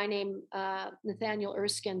 A guy named Nathaniel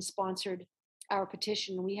Erskine sponsored our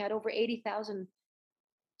petition. We had over 80,000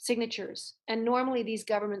 signatures. And normally these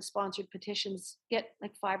government-sponsored petitions get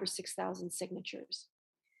like 5,000 or 6,000 signatures.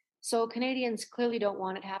 So Canadians clearly don't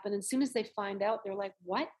want it to happen. And as soon as they find out, they're like,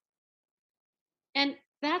 what? And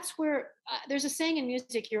that's where there's a saying in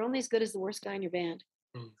music, you're only as good as the worst guy in your band.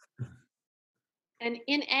 And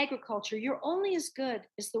in agriculture, you're only as good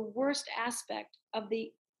as the worst aspect of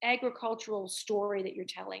the agricultural story that you're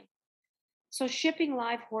telling. So shipping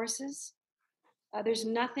live horses, there's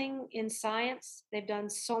nothing in science. They've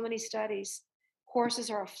done so many studies.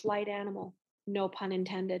 Horses are a flight animal, no pun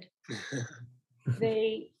intended.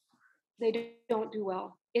 They don't do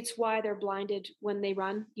well. It's why they're blinded when they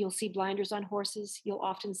run. You'll see blinders on horses. You'll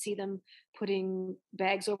often see them putting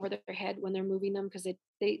bags over their head when ththey're moving them because they're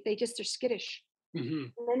skittish. Mm-hmm.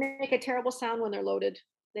 And they make a terrible sound when they're loaded.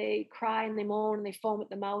 They cry and they moan and they foam at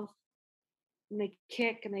the mouth and they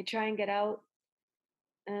kick and they try and get out.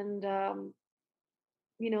 And,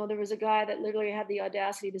 there was a guy that literally had the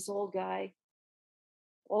audacity, this old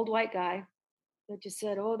white guy, that just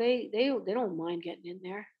said, oh, they don't mind getting in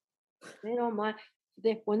there. They don't mind.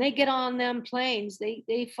 When they get on them planes,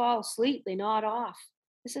 they fall asleep. They nod off.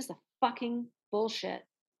 This is the fucking bullshit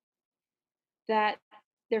that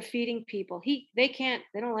they're feeding people. They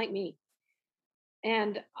don't like me.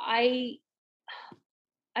 And I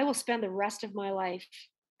will spend the rest of my life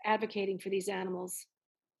advocating for these animals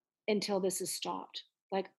until this is stopped.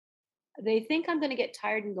 Like, they think I'm going to get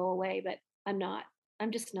tired and go away, but I'm not.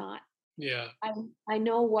 I'm just not. Yeah. I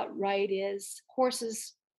know what right is.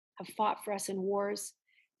 Horses have fought for us in wars.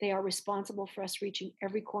 They are responsible for us reaching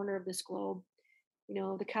every corner of this globe.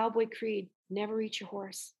 The cowboy creed, never eat your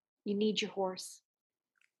horse. You need your horse.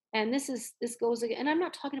 And this goes again. And I'm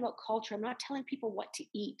not talking about culture. I'm not telling people what to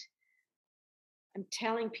eat. I'm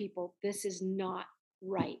telling people this is not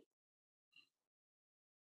right.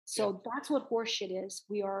 So that's what horseshit is.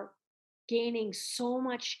 We are gaining so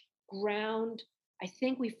much ground. I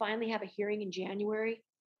think we finally have a hearing in January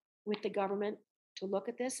with the government to look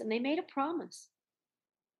at this, and they made a promise.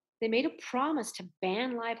 They made a promise to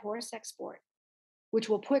ban live horse export, which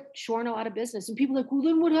will put Shorno out of business. And people are like, well,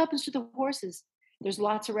 then what happens to the horses? There's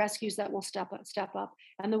lots of rescues that will step up,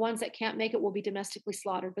 and the ones that can't make it will be domestically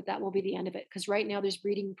slaughtered, but that will be the end of it. Because right now there's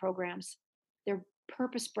breeding programs. They're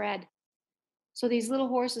purpose bred. So these little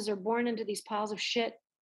horses are born into these piles of shit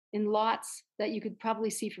in lots that you could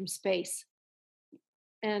probably see from space.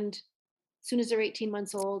 And as soon as they're 18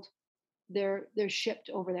 months old, they're shipped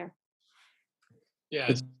over there. Yeah,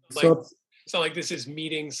 it's not like this is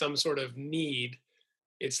meeting some sort of need.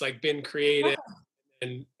 It's like been created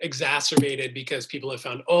and exacerbated because people have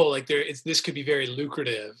found, this could be very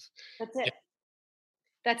lucrative. That's it.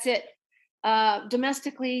 That's it.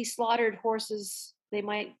 Domestically slaughtered horses, they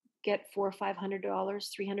might get $400 or $500,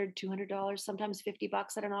 $300, $200, sometimes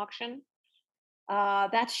 $50 at an auction.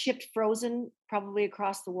 That's shipped frozen probably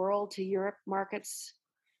across the world to Europe markets.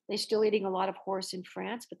 They're still eating a lot of horse in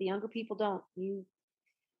France, but the younger people don't. You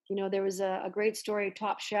know, there was a great story.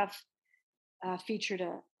 Top Chef featured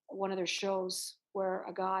one of their shows where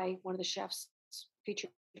one of the chefs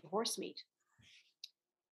featured horse meat,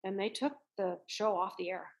 and they took the show off the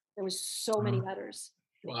air. There was so many letters.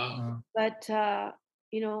 Wow. But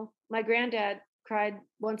my granddad cried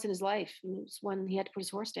once in his life, and it was when he had to put his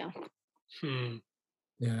horse down.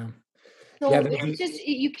 Yeah. So it's just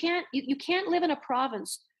you can't live in a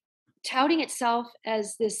province touting itself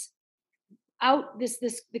as the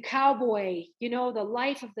cowboy, the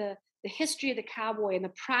life of the history of the cowboy and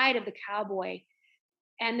the pride of the cowboy,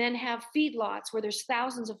 and then have feedlots where there's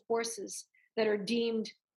thousands of horses that are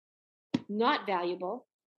deemed not valuable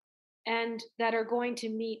and that are going to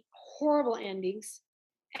meet horrible endings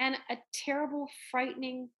and a terrible,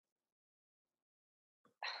 frightening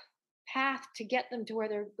path to get them to where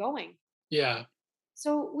they're going. Yeah.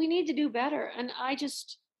 So we need to do better. And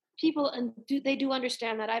they do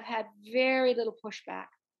understand that I've had very little pushback.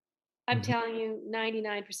 I'm telling you,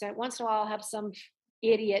 99%. Once in a while, I'll have some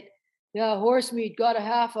idiot, horse meat, got a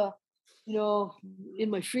half in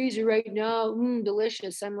my freezer right now.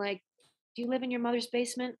 Delicious. I'm like, do you live in your mother's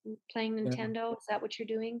basement playing Nintendo? Is that what you're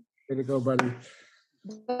doing? Way to go, buddy.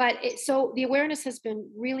 But so the awareness has been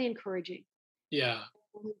really encouraging. Yeah.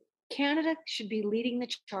 Canada should be leading the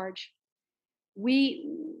charge. We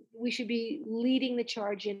should be leading the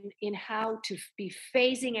charge in how to be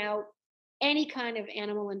phasing out any kind of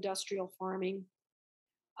animal industrial farming.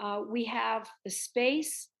 We have the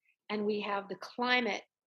space and we have the climate.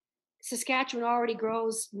 Saskatchewan already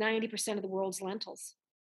grows 90% of the world's lentils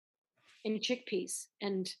and chickpeas,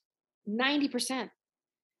 and 90%.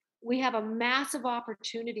 We have a massive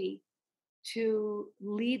opportunity to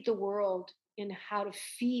lead the world in how to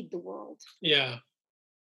feed the world. Yeah.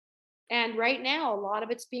 And right now, a lot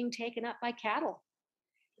of it's being taken up by cattle.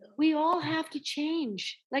 We all have to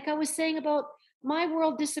change. Like I was saying about my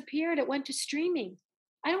world disappeared. It went to streaming.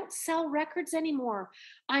 I don't sell records anymore.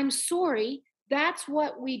 I'm sorry. That's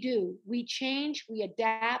what we do. We change, we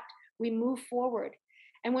adapt, we move forward.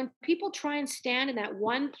 And when people try and stand in that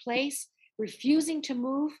one place, refusing to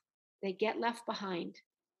move, they get left behind.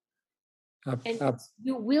 And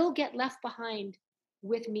you will get left behind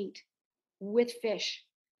with meat, with fish.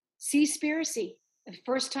 Seaspiracy, the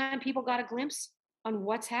first time people got a glimpse on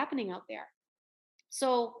what's happening out there.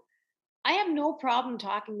 So I have no problem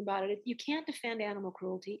talking about it. You can't defend animal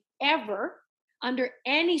cruelty ever, under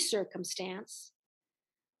any circumstance.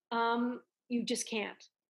 You just can't.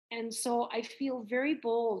 And so I feel very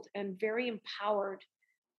bold and very empowered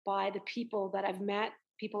by the people that I've met,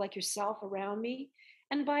 people like yourself around me,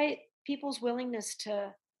 and by people's willingness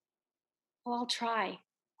to, I'll try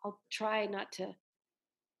not to.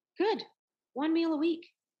 Good. One meal a week.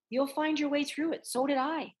 You'll find your way through it. So did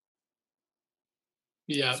I.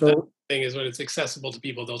 Yeah. So, the thing is, when it's accessible to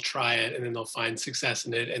people, they'll try it and then they'll find success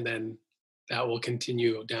in it. And then that will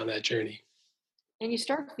continue down that journey. And you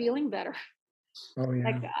start feeling better. Oh, yeah.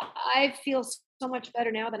 Like I feel so much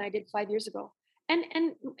better now than I did 5 years ago. And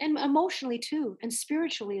emotionally too, and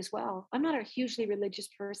spiritually as well. I'm not a hugely religious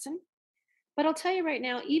person, but I'll tell you right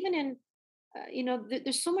now, even in,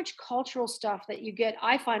 there's so much cultural stuff that you get.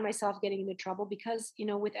 I find myself getting into trouble because,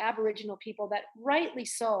 with Aboriginal people that rightly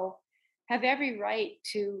so have every right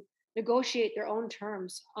to negotiate their own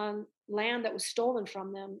terms on land that was stolen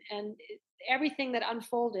from them, and everything that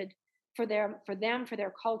unfolded for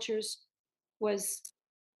their cultures was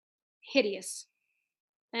hideous.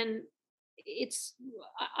 And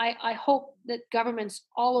I hope that governments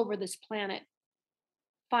all over this planet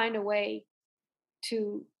find a way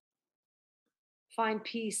to find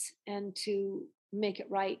peace and to make it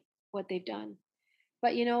right what they've done.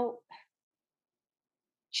 But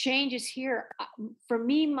change is here. For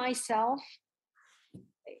me myself,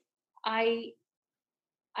 I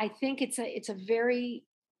think it's a very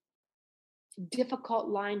difficult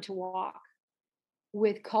line to walk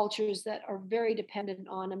with cultures that are very dependent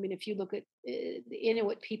on. I mean, if you look at the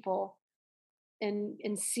Inuit people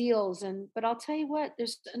and seals, but I'll tell you what,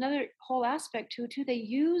 there's another whole aspect to it too. They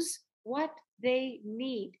use what they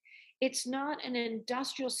need. It's not an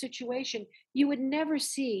industrial situation. You would never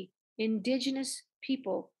see indigenous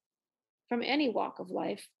people from any walk of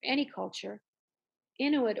life, any culture,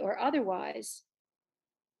 Inuit or otherwise,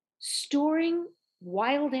 storing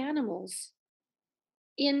wild animals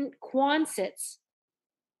in Quonsets,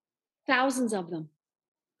 thousands of them,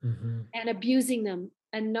 and abusing them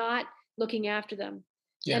and not looking after them.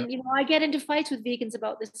 Yeah. And I get into fights with vegans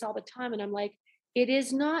about this all the time, and I'm like, it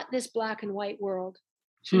is not this black and white world.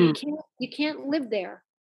 You can't live there.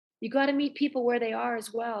 You got to meet people where they are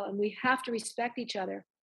as well, and we have to respect each other.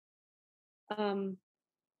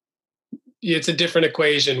 It's a different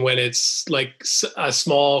equation when it's like a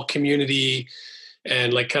small community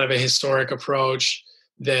and like kind of a historic approach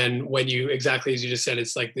than when you, exactly as you just said,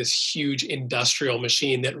 it's like this huge industrial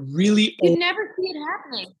machine that really you never see it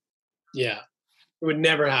happening. Yeah, it would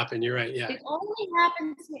never happen. You're right. Yeah, it only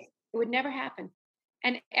happens. It would never happen,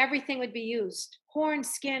 and everything would be used: horns,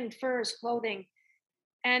 skin, furs, clothing.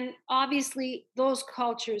 And obviously, those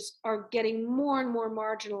cultures are getting more and more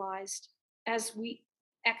marginalized as we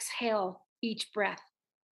exhale each breath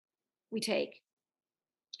we take.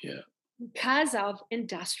 Yeah. Because of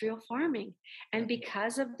industrial farming and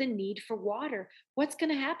because of the need for water. What's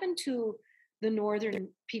going to happen to the northern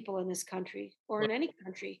people in this country or in any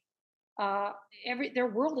country? Their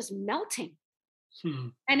world is melting.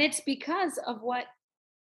 And it's because of what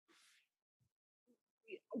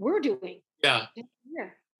we're doing. Yeah.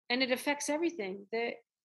 And it affects everything.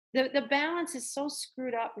 The balance is so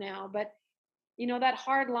screwed up now, but that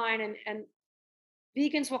hard line, and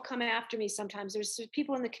vegans will come after me sometimes. There's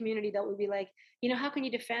people in the community that will be like, how can you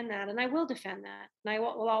defend that? And I will defend that. And I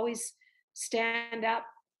will always stand up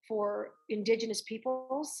for indigenous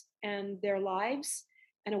peoples and their lives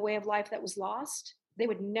and a way of life that was lost. They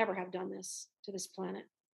would never have done this to this planet.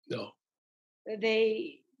 No.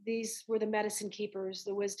 These were the medicine keepers,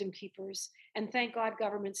 the wisdom keepers. And thank God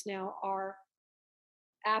governments now are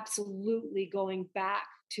absolutely going back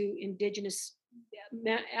to indigenous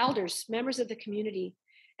elders, members of the community,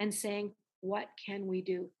 and saying, what can we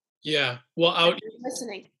do? Yeah. Well,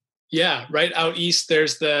 listening. Yeah, right out east,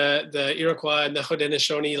 there's the Iroquois and the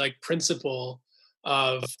Haudenosaunee like principle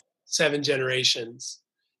of 7 generations.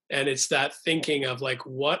 And it's that thinking of like,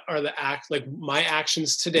 what are my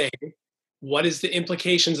actions today? What is the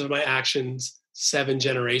implications of my actions 7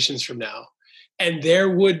 generations from now? And there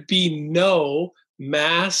would be no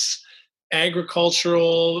mass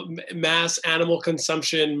agricultural, mass animal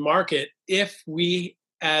consumption market if we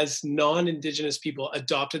as non-Indigenous people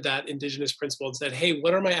adopted that Indigenous principle and said, hey,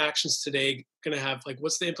 what are my actions today going to have? Like,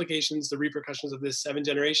 what's the implications, the repercussions of this 7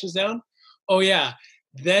 generations down? Oh yeah.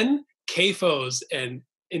 Then CAFOs and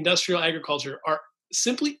industrial agriculture are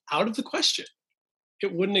simply out of the question.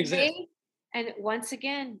 It wouldn't exist. And once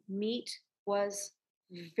again, meat was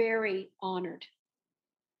very honored.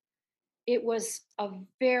 It was a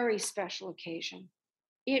very special occasion.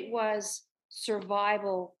 It was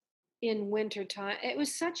survival in wintertime. It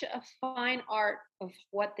was such a fine art of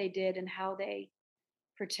what they did and how they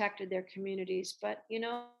protected their communities. But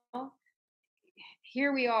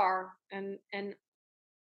here we are, and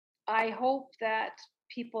I hope that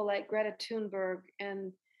people like Greta Thunberg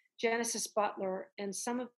and Genesis Butler and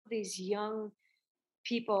some of these young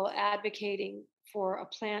people advocating for a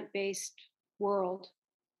plant-based world,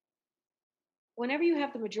 whenever you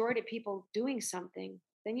have the majority of people doing something,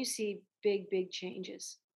 then you see big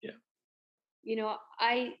changes. Yeah.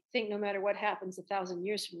 I think no matter what happens 1,000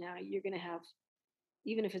 years from now, you're going to have,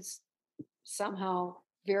 even if it's somehow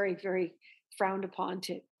very, very frowned upon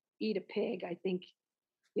to eat a pig, I think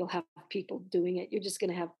you'll have people doing it. You're just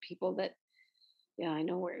going to have people that, I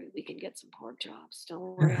know where we can get some pork chops.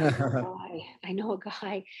 Don't worry, I know a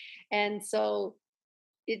guy. And so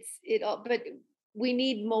but we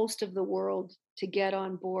need most of the world to get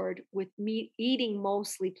on board with meat, eating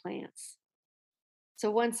mostly plants.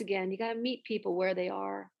 So once again, you got to meet people where they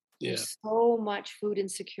are. Yeah. There's so much food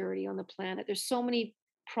insecurity on the planet. There's so many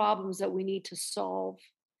problems that we need to solve.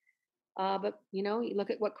 But you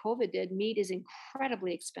look at what COVID did. Meat is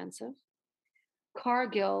incredibly expensive.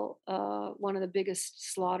 Cargill, one of the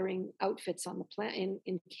biggest slaughtering outfits on the planet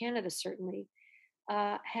in Canada, certainly,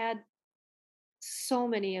 had so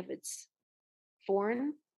many of its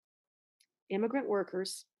foreign immigrant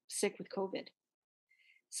workers sick with COVID.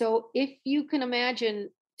 So if you can imagine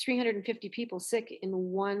 350 people sick in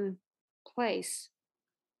one place,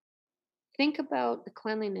 think about the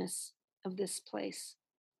cleanliness of this place.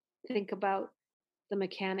 Think about the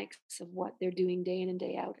mechanics of what they're doing day in and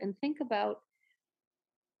day out. And think about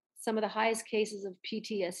some of the highest cases of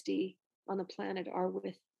PTSD on the planet are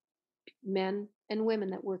with men and women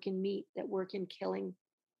that work in meat, that work in killing,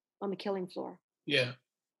 on the killing floor. Yeah.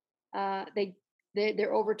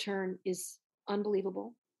 Their overturn is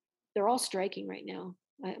unbelievable. They're all striking right now.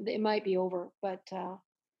 It might be over, but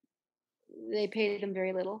they paid them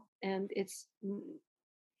very little, and it's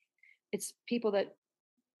people that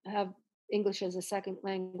have English as a second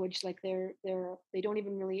language, like they don't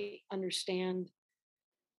even really understand.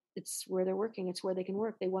 It's where they're working. It's where they can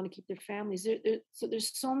work. They want to keep their families. So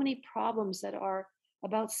there's so many problems that are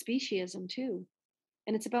about speciesism too,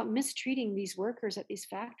 and it's about mistreating these workers at these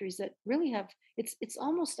factories that really have. It's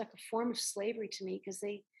almost like a form of slavery to me, because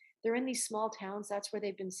they're in these small towns. That's where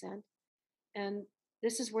they've been sent, and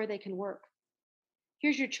this is where they can work.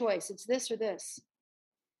 Here's your choice. It's this or this.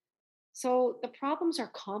 So the problems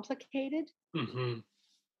are complicated,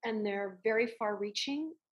 and they're very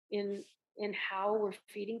far-reaching in how we're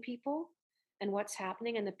feeding people and what's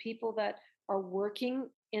happening, and the people that are working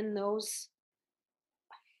in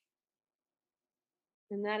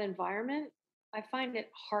that environment. I find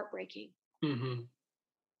it heartbreaking.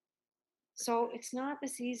 So it's not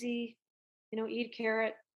this easy, eat a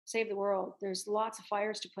carrot, save the world. There's lots of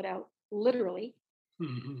fires to put out, literally.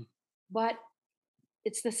 But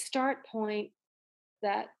it's the start point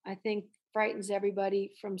that I think frightens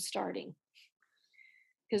everybody from starting.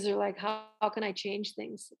 Because they're like, how can I change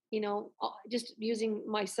things? Just using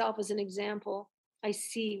myself as an example, I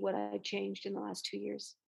see what I've changed in the last 2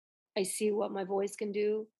 years. I see what my voice can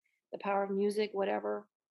do, the power of music, whatever.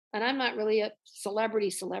 And I'm not really a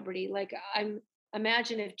celebrity. Like,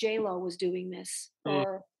 imagine if J-Lo was doing this,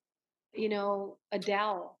 or,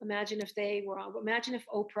 Adele. Imagine if they were on. Imagine if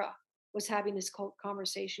Oprah was having this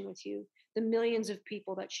conversation with you, the millions of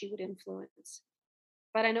people that she would influence.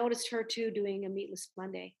 But I noticed her too doing a Meatless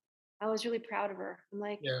Monday. I was really proud of her. I'm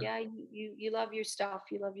like, yeah, you love your stuff,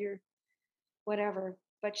 you love your whatever,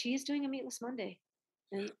 but she's doing a Meatless Monday,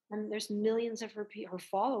 and there's millions of her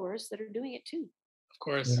followers that are doing it too. Of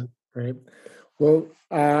course. Yeah, great. Well,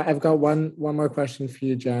 I've got one more question for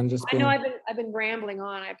you, Jann. I know I've been rambling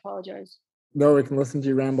on. I apologize. No, we can listen to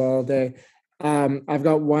you ramble all day. I've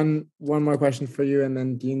got one more question for you, and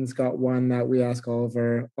then Dean's got one that we ask all of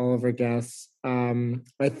our guests.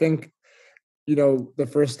 I think, the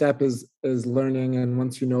first step is learning, and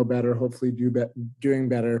once you know better, hopefully doing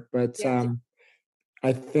better. But yes.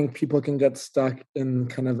 I think people can get stuck in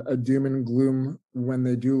kind of a doom and gloom when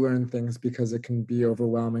they do learn things, because it can be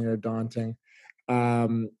overwhelming or daunting.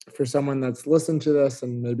 For someone that's listened to this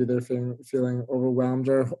and maybe they're feeling overwhelmed,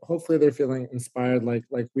 or hopefully they're feeling inspired like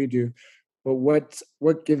we do. But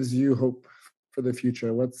what gives you hope for the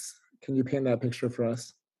future? Can you paint that picture for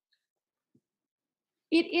us?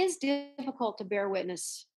 It is difficult to bear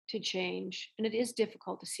witness to change, and it is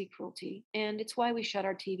difficult to see cruelty. And it's why we shut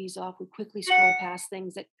our TVs off. We quickly scroll past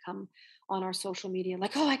things that come on our social media,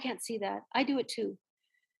 like, oh, I can't see that. I do it too.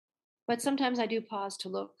 But sometimes I do pause to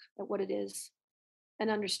look at what it is and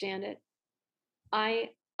understand it. I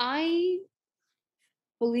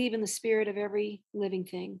believe in the spirit of every living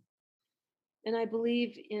thing. And I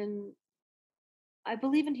believe in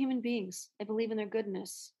human beings. I believe in their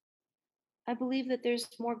goodness. I believe that there's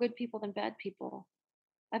more good people than bad people.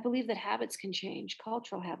 I believe that habits can change,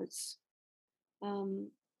 cultural habits.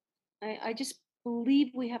 I just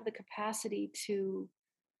believe we have the capacity to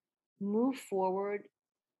move forward,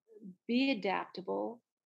 be adaptable,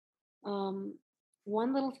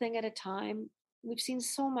 one little thing at a time. We've seen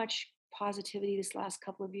so much positivity this last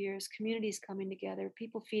couple of years, communities coming together,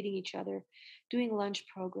 people feeding each other, doing lunch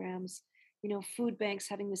programs, food banks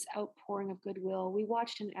having this outpouring of goodwill. We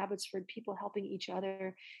watched in Abbotsford people helping each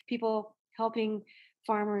other, people helping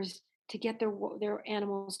farmers to get their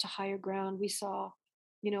animals to higher ground. We saw,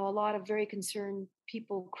 a lot of very concerned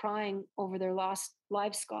people crying over their lost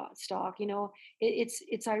livestock.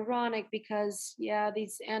 It's ironic because,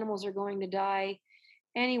 these animals are going to die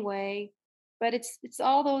anyway, but it's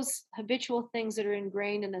all those habitual things that are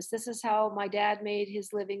ingrained in us. This is how my dad made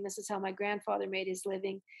his living. This is how my grandfather made his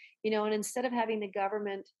living, and instead of having the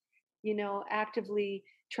government, actively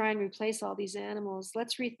try and replace all these animals,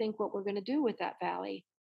 let's rethink what we're going to do with that valley.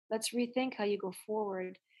 Let's rethink how you go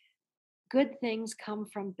forward. Good things come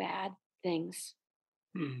from bad things.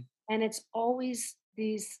 Hmm. And it's always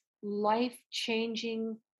these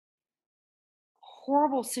life-changing,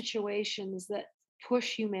 horrible situations that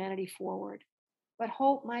push humanity forward. But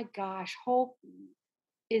hope, my gosh, hope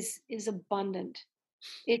is abundant.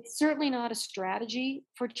 It's certainly not a strategy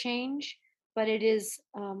for change, but it is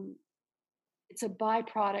it's a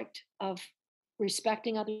byproduct of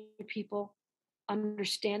respecting other people,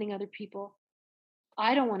 understanding other people.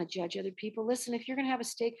 I don't want to judge other people. Listen, if you're going to have a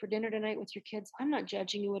steak for dinner tonight with your kids, I'm not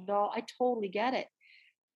judging you at all. I totally get it.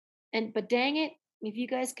 But dang it, if you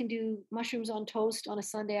guys can do mushrooms on toast on a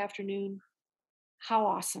Sunday afternoon, how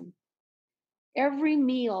awesome. Every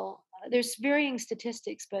meal, there's varying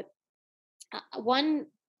statistics, but one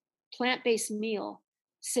plant-based meal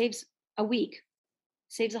saves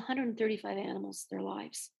 135 animals their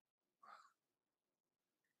lives.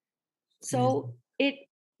 So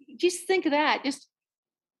just think of that. Just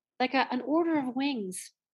like an order of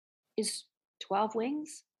wings is 12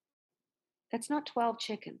 wings. That's not 12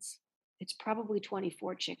 chickens. It's probably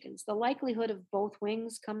 24 chickens. The likelihood of both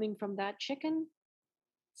wings coming from that chicken,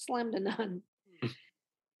 slim to none.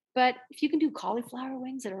 But if you can do cauliflower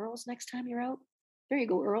wings at Earl's next time you're out, there you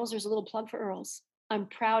go, Earl's. There's a little plug for Earl's. I'm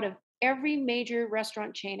proud of every major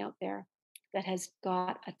restaurant chain out there that has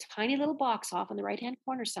got a tiny little box off in the right-hand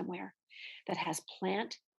corner somewhere that has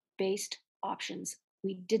plant-based options.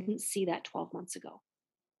 We didn't see that 12 months ago.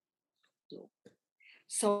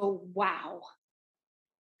 So, wow.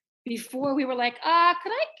 Before we were like, can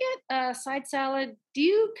I get a side salad?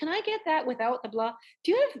 Can I get that without the blah?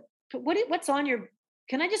 Do you have, what's on your,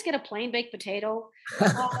 can I just get a plain baked potato?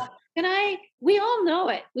 We all know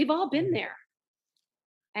it. We've all been there.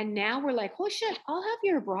 And now we're like, oh shit, I'll have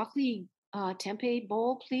your broccoli tempeh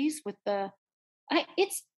bowl, please, with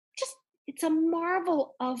it's a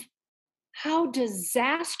marvel of how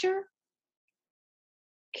disaster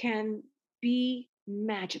can be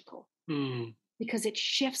magical because it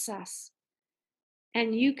shifts us.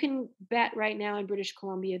 And you can bet right now in British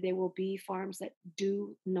Columbia, there will be farms that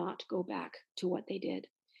do not go back to what they did.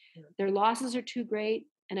 Yeah. Their losses are too great.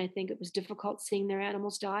 And I think it was difficult seeing their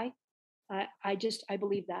animals die. I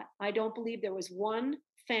believe that. I don't believe there was one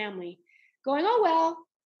family going, oh, well.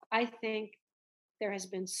 I think there has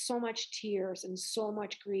been so much tears and so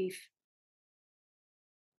much grief.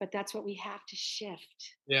 But that's what we have to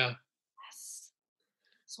shift. Yeah. Yes.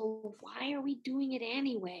 So why are we doing it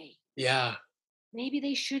anyway? Yeah. Maybe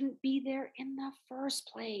they shouldn't be there in the first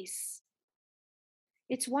place.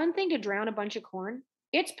 It's one thing to drown a bunch of corn.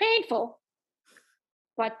 It's painful,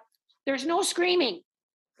 but there's no screaming.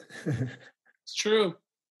 It's true.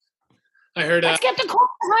 I heard. Let's get the corn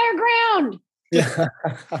higher ground. Yeah.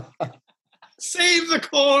 Save the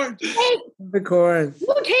corn. Save the corn.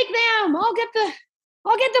 You take them. I'll get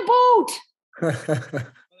the boat.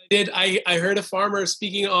 I heard a farmer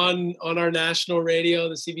speaking on our national radio,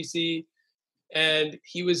 the CBC, and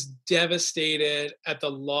he was devastated at the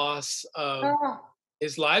loss of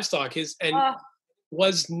his livestock.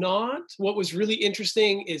 Was not, what was really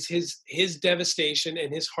interesting is his devastation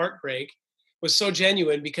and his heartbreak was so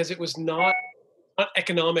genuine because it was not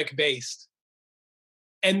economic based.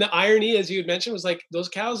 And the irony, as you had mentioned, was like those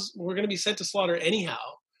cows were going to be sent to slaughter anyhow.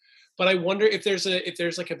 But I wonder if there's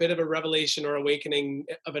like a bit of a revelation or awakening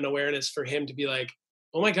of an awareness for him to be like,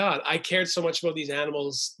 oh my God, I cared so much about these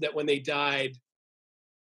animals that when they died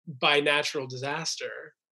by natural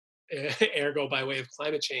disaster, ergo by way of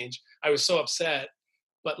climate change, I was so upset.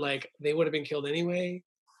 But like they would have been killed anyway.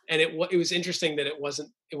 And it was interesting that it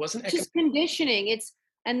wasn't just conditioning.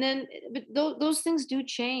 But those things do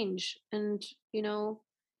change, and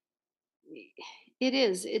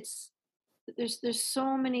there's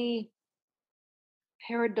so many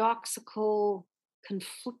paradoxical,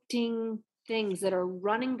 conflicting things that are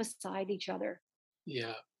running beside each other.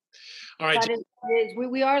 Yeah. All right. But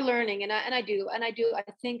we are learning, and I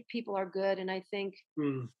think people are good, and I think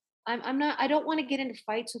I don't want to get into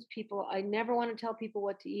fights with people. I never want to tell people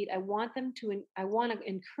what to eat. I want to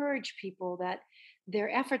encourage people that their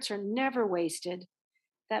efforts are never wasted.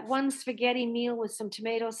 That one spaghetti meal with some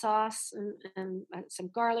tomato sauce and some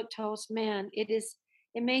garlic toast, man, it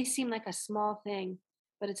may seem like a small thing,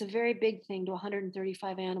 but it's a very big thing to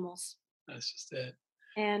 135 animals. That's just it.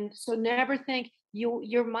 And so never think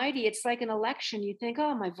you're mighty. It's like an election. You think,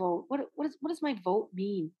 oh, my vote. What does my vote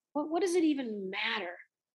mean? What does it even matter?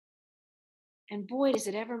 And boy, does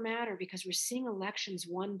it ever matter, because we're seeing elections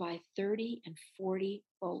won by 30 and 40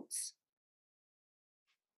 votes.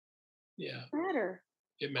 Yeah. It matter.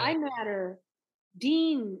 It matters. I matter.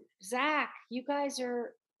 Dean, Zach, you guys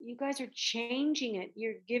are you guys are changing it.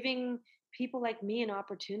 You're giving people like me an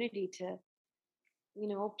opportunity to,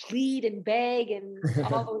 plead and beg and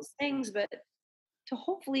all those things, but to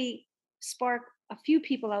hopefully spark a few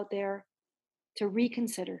people out there to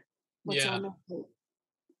reconsider what's Yeah, on their plate.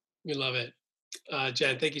 we love it.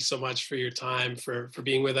 Jann, thank you so much for your time, for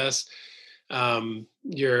being with us.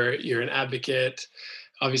 You're an advocate,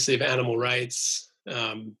 obviously, of animal rights,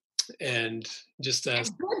 and just And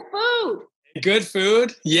good food. good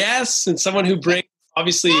food. Yes, and someone who brings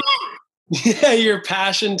obviously yeah, your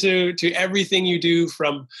passion to everything you do,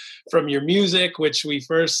 from your music, which we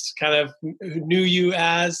first kind of knew you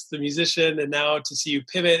as the musician, and now to see you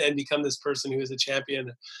pivot and become this person who is a champion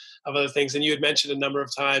of other things. And you had mentioned a number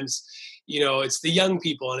of times, it's the young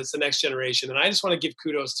people and it's the next generation. And I just want to give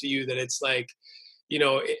kudos to you that it's like,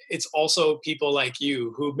 it's also people like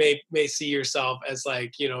you who may see yourself as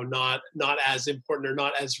like, not as important or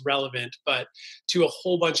not as relevant, but to a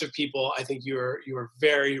whole bunch of people, I think you are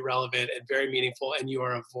very relevant and very meaningful, and you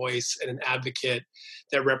are a voice and an advocate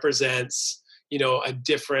that represents, a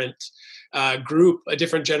different group, a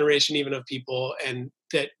different generation even of people, and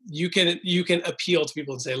that you can appeal to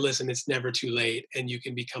people and say, listen, it's never too late, and you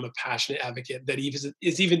can become a passionate advocate that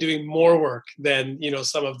is even doing more work than,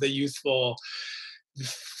 some of the youthful,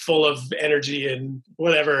 full of energy and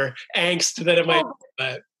whatever angst that it might be.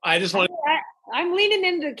 But I just want I'm leaning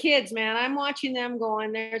into the kids, man. I'm watching them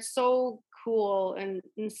going. They're so cool and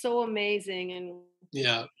so amazing. And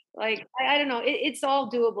yeah, like, I don't know, it's all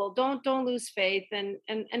doable. Don't lose faith, and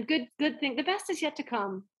good thing. The best is yet to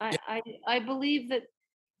come. I believe that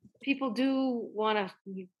people do want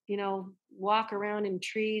to, walk around in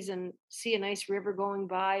trees and see a nice river going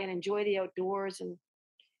by and enjoy the outdoors, and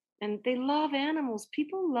they love animals.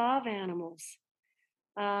 People love animals.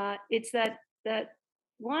 It's that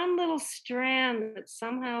one little strand that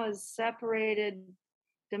somehow has separated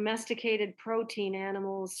domesticated protein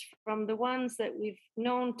animals from the ones that we've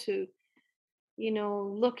known to,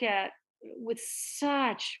 look at with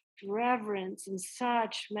such reverence and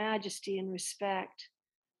such majesty and respect.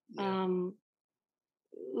 yeah.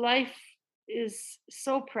 Life is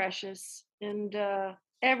so precious, and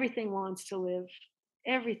everything wants to live.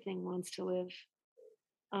 Everything wants to live.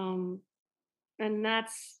 And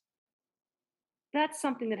that's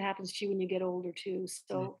something that happens to you when you get older too.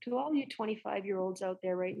 So to all you 25-year-olds out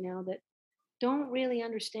there right now that don't really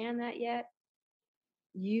understand that yet,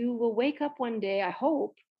 you will wake up one day, I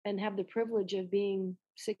hope, and have the privilege of being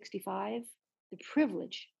 65, the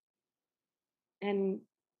privilege. And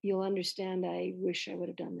you'll understand, I wish I would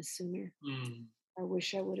have done this sooner. I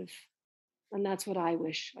wish I would have. And that's what I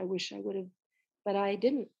wish. I wish I would have, but I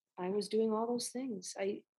didn't. I was doing all those things.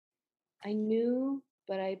 I knew,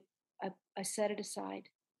 but I set it aside.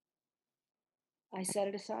 I set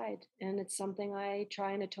it aside, and it's something I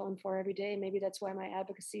try and atone for every day. Maybe that's why my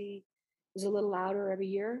advocacy is a little louder every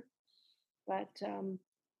year. But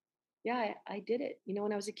yeah, I did it.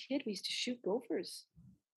 When I was a kid, we used to shoot gophers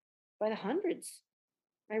by the hundreds.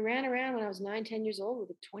 I ran around when I was 9-10 years old with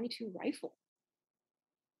a .22 rifle.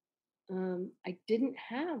 I didn't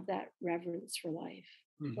have that reverence for life.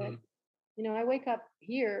 But I wake up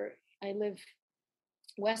here. I live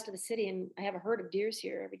west of the city, and I have a herd of deers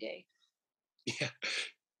here every day. Yeah,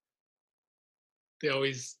 they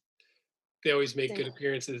always make good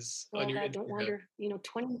appearances on your Instagram. Don't wonder,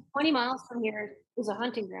 20 miles from here is a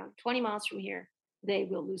hunting ground. 20 miles from here, they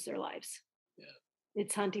will lose their lives. Yeah,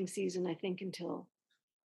 it's hunting season, I think, until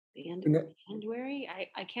the end of January.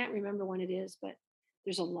 I can't remember when it is, but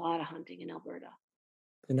there's a lot of hunting in Alberta.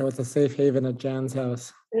 It's a safe haven at Jann's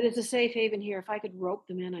house. It is a safe haven here. If I could rope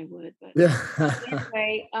them in, I would. But yeah.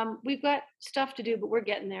 Anyway, we've got stuff to do, but we're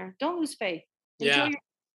getting there. Don't lose faith. Enjoy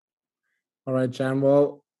All right, Jann.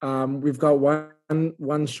 Well, we've got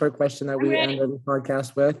one short question that we end every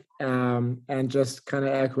podcast with, and just kind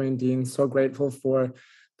of echoing Dean. So grateful for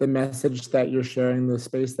the message that you're sharing, the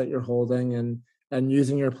space that you're holding, and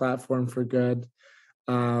using your platform for good.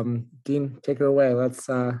 Dean, take her away. Let's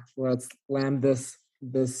land this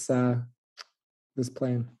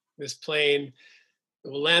plane. This plane,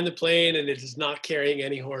 we'll land the plane, and it is not carrying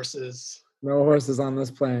any horses. No horses on this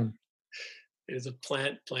plane. It is a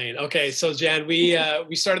plant plane. Okay, so Jann, we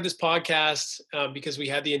started this podcast because we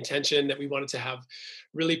had the intention that we wanted to have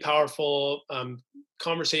really powerful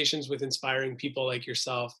conversations with inspiring people like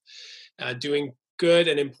yourself, doing good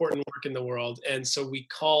and important work in the world. And so we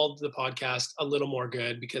called the podcast A Little More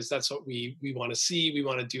Good, because that's what we want to see, we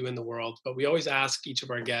want to do in the world. But we always ask each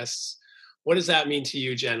of our guests, what does that mean to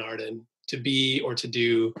you, Jann Arden, to be or to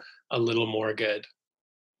do a little more good?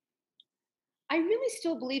 I really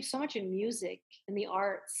still believe so much in music and the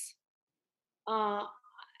arts.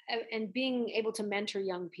 and being able to mentor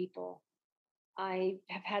young people. I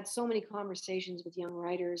have had so many conversations with young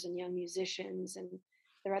writers and young musicians, and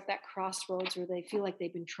they're at that crossroads where they feel like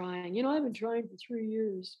they've been trying. I've been trying for 3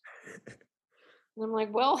 years. And I'm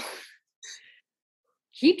like, well,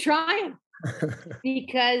 keep trying,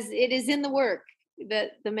 because it is in the work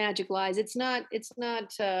that the magic lies. It's not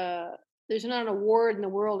there's not an award in the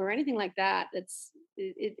world or anything like that.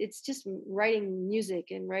 It's just writing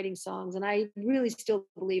music and writing songs. And I really still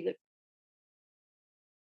believe that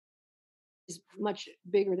is much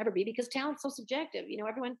bigger than ever be, because talent's so subjective.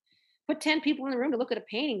 Everyone, put 10 people in the room to look at a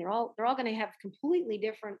painting. They're all going to have completely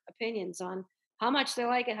different opinions on how much they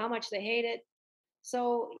like it, how much they hate it.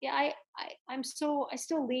 So yeah, I still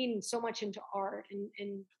lean so much into art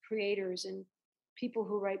and creators and people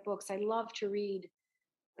who write books. I love to read.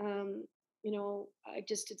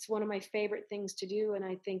 It's one of my favorite things to do. And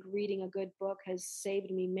I think reading a good book has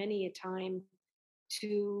saved me many a time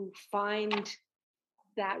to find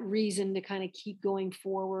that reason to kind of keep going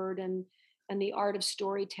forward. And the art of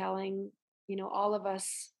storytelling, all of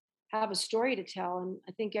us have a story to tell. And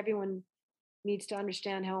I think everyone needs to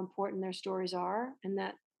understand how important their stories are, and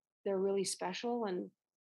that they're really special. And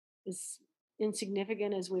as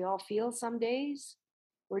insignificant as we all feel some days,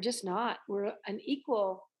 we're just not. We're an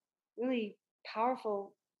equal, really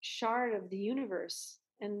powerful shard of the universe.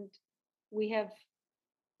 And we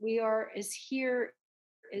are as here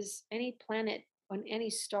as any planet on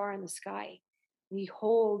any star in the sky. We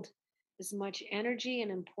hold as much energy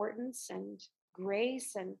and importance and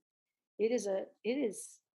grace, and it is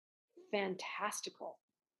fantastical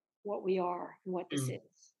what we are and what this is.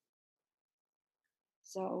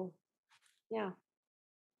 So yeah,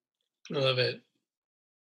 I love it.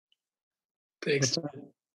 Thanks.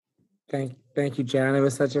 Thank you, Jann. It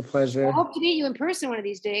was such a pleasure. I hope to meet you in person one of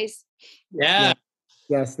these days. Yeah.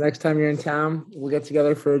 Yes, next time you're in town, we'll get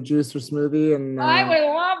together for a juice or smoothie, and I would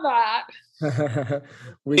love that.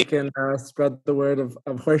 we can spread the word of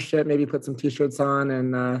horse shit, maybe put some t-shirts on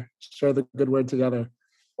and share the good word together.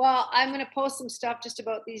 Well, I'm going to post some stuff just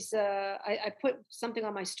about these. I put something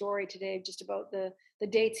on my story today just about the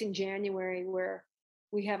dates in January where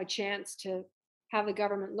we have a chance to have the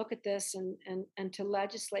government look at this and to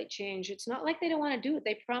legislate change. It's not like they don't want to do it.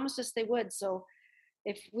 They promised us they would. So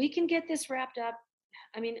if we can get this wrapped up,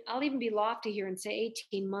 I'll even be lofty here and say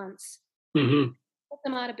 18 months. Mm-hmm. Put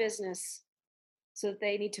them out of business so that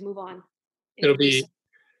they need to move on. It'll be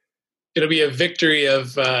a victory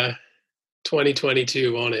of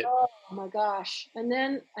 2022, won't it? Oh my gosh. And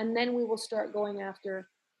then we will start going after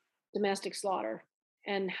domestic slaughter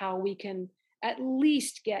and how we can at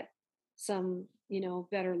least get some,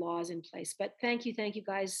 better laws in place. But thank you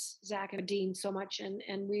Guys, Zach and Dean, so much.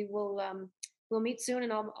 And we will, we'll meet soon,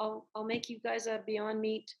 and I'll make you guys a Beyond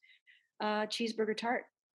Meat cheeseburger tart.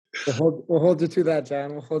 We'll hold you to that,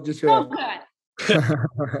 Jann. We'll hold you to it. Good.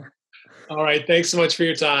 All right. Thanks so much for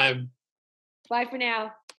your time. Bye for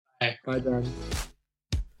now. Bye. Bye, Jann.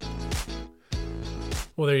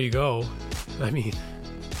 Well, there you go.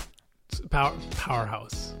 It's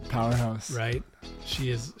powerhouse. Powerhouse. Right?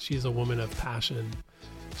 She's a woman of passion.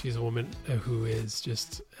 She's a woman who is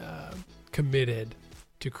just committed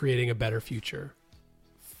to creating a better future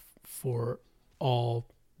for all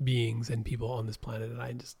beings and people on this planet.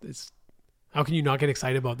 And how can you not get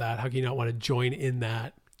excited about that? How can you not want to join in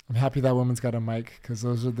that? I'm happy that woman's got a mic, because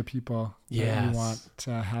those are the people that we want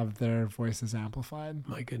to have their voices amplified.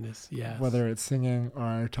 My goodness, yes. Whether it's singing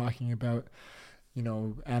or talking about,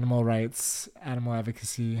 animal rights, animal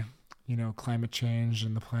advocacy, climate change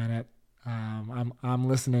and the planet. I'm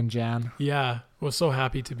listening, Jann. Yeah, we're so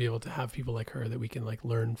happy to be able to have people like her that we can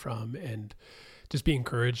learn from and just be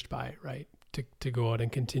encouraged by, right? To go out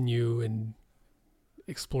and continue and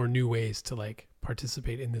explore new ways to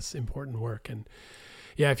participate in this important work. And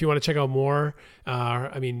yeah, if you want to check out more,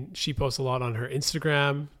 she posts a lot on her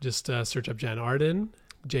Instagram. Just search up Jann Arden,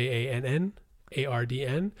 JANN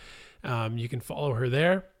ARDN. You can follow her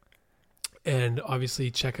there, and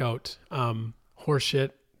obviously check out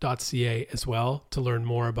horseshit.ca as well to learn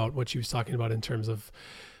more about what she was talking about in terms of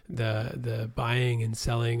the buying and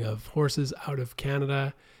selling of horses out of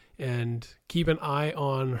Canada. And keep an eye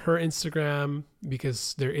on her Instagram,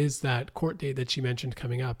 because there is that court date that she mentioned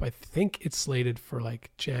coming up. I think it's slated for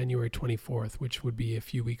January 24th, which would be a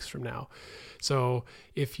few weeks from now. So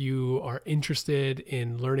if you are interested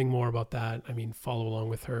in learning more about that, follow along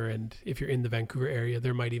with her. And if you're in the Vancouver area,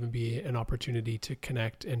 there might even be an opportunity to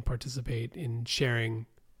connect and participate in sharing,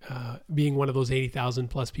 being one of those 80,000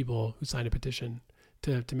 plus people who signed a petition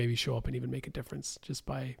to maybe show up and even make a difference just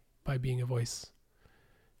by being a voice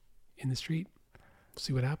in the street.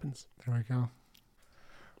 See what happens. There we go.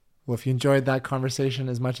 Well, if you enjoyed that conversation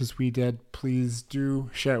as much as we did, please do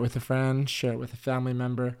share it with a friend, share it with a family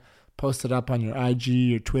member, post it up on your IG,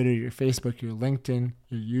 your Twitter, your Facebook, your LinkedIn,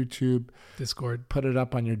 your YouTube, Discord. Put it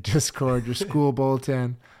up on your Discord, your school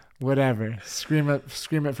bulletin, whatever. Scream it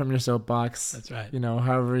from your soapbox. That's right. You know,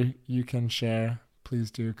 however you can share, please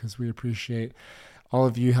do, because we appreciate all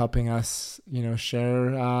of you helping us, you know,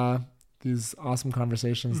 share these awesome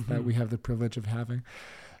conversations that we have the privilege of having.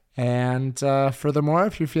 And furthermore,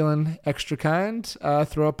 if you're feeling extra kind,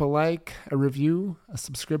 throw up a like, a review, a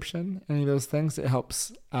subscription, any of those things. It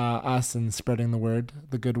helps us in spreading the word,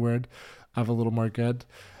 the good word of a little more good.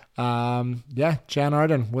 Jann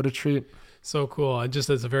Arden, what a treat. So cool. And just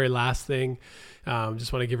as a very last thing,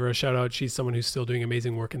 just want to give her a shout out. She's someone who's still doing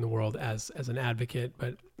amazing work in the world as an advocate,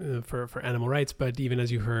 but for animal rights. But even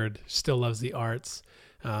as you heard, still loves the arts.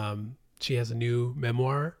 She has a new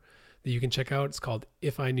memoir that you can check out. It's called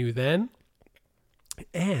If I Knew Then.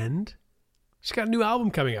 And she's got a new album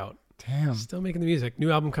coming out. Damn. Still making the music. New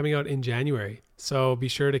album coming out in January. So be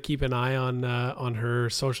sure to keep an eye on her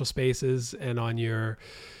social spaces and on your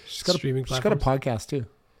streaming platforms. She's got a podcast too.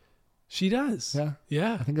 She does.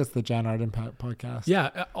 Yeah. I think that's the Jann Arden podcast.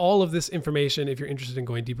 Yeah. All of this information, if you're interested in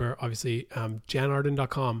going deeper, obviously,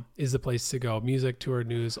 jannarden.com is the place to go. Music, tour,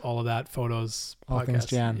 news, all of that, photos, all podcasts. Things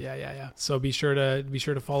Jann. Yeah. So be sure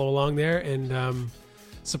to follow along there and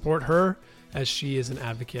support her as she is an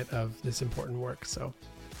advocate of this important work. So,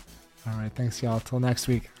 all right. Thanks, y'all. Till next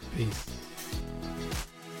week. Peace.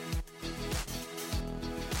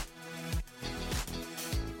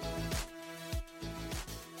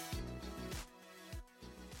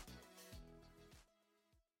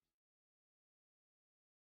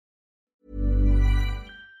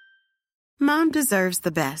 Mom deserves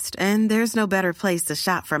the best, and there's no better place to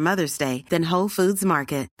shop for Mother's Day than Whole Foods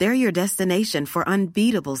Market. They're your destination for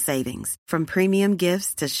unbeatable savings, from premium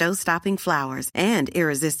gifts to show-stopping flowers and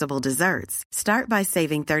irresistible desserts. Start by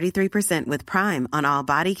saving 33% with Prime on all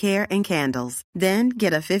body care and candles. Then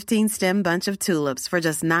get a 15-stem bunch of tulips for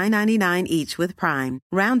just $9.99 each with Prime.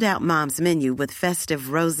 Round out Mom's menu with festive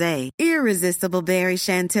rosé, irresistible berry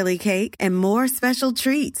chantilly cake, and more special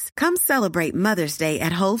treats. Come celebrate Mother's Day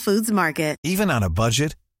at Whole Foods Market. Even on a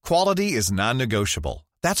budget, quality is non-negotiable.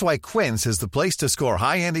 That's why Quince is the place to score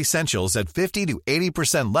high-end essentials at 50 to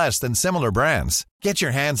 80% less than similar brands. Get your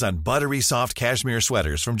hands on buttery soft cashmere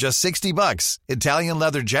sweaters from just $60, Italian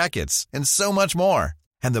leather jackets, and so much more.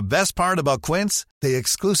 And the best part about Quince, they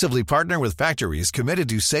exclusively partner with factories committed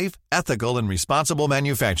to safe, ethical, and responsible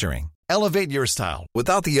manufacturing. Elevate your style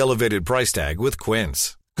without the elevated price tag with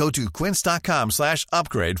Quince. Go to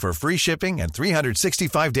quince.com/upgrade for free shipping and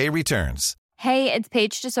 365-day returns. Hey, it's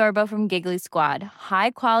Paige DeSorbo from Giggly Squad.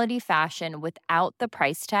 High quality fashion without the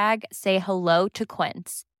price tag. Say hello to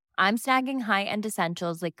Quince. I'm snagging high-end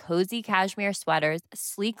essentials like cozy cashmere sweaters,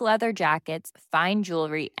 sleek leather jackets, fine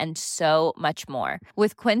jewelry, and so much more.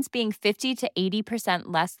 With Quince being 50 to 80%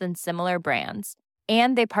 less than similar brands.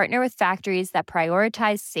 And they partner with factories that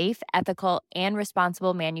prioritize safe, ethical, and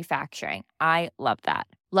responsible manufacturing. I love that.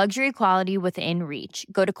 Luxury quality within reach.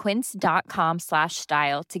 Go to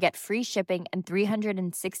quince.com/style to get free shipping and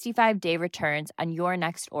 365-day returns on your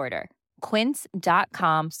next order.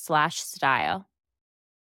 Quince.com/style.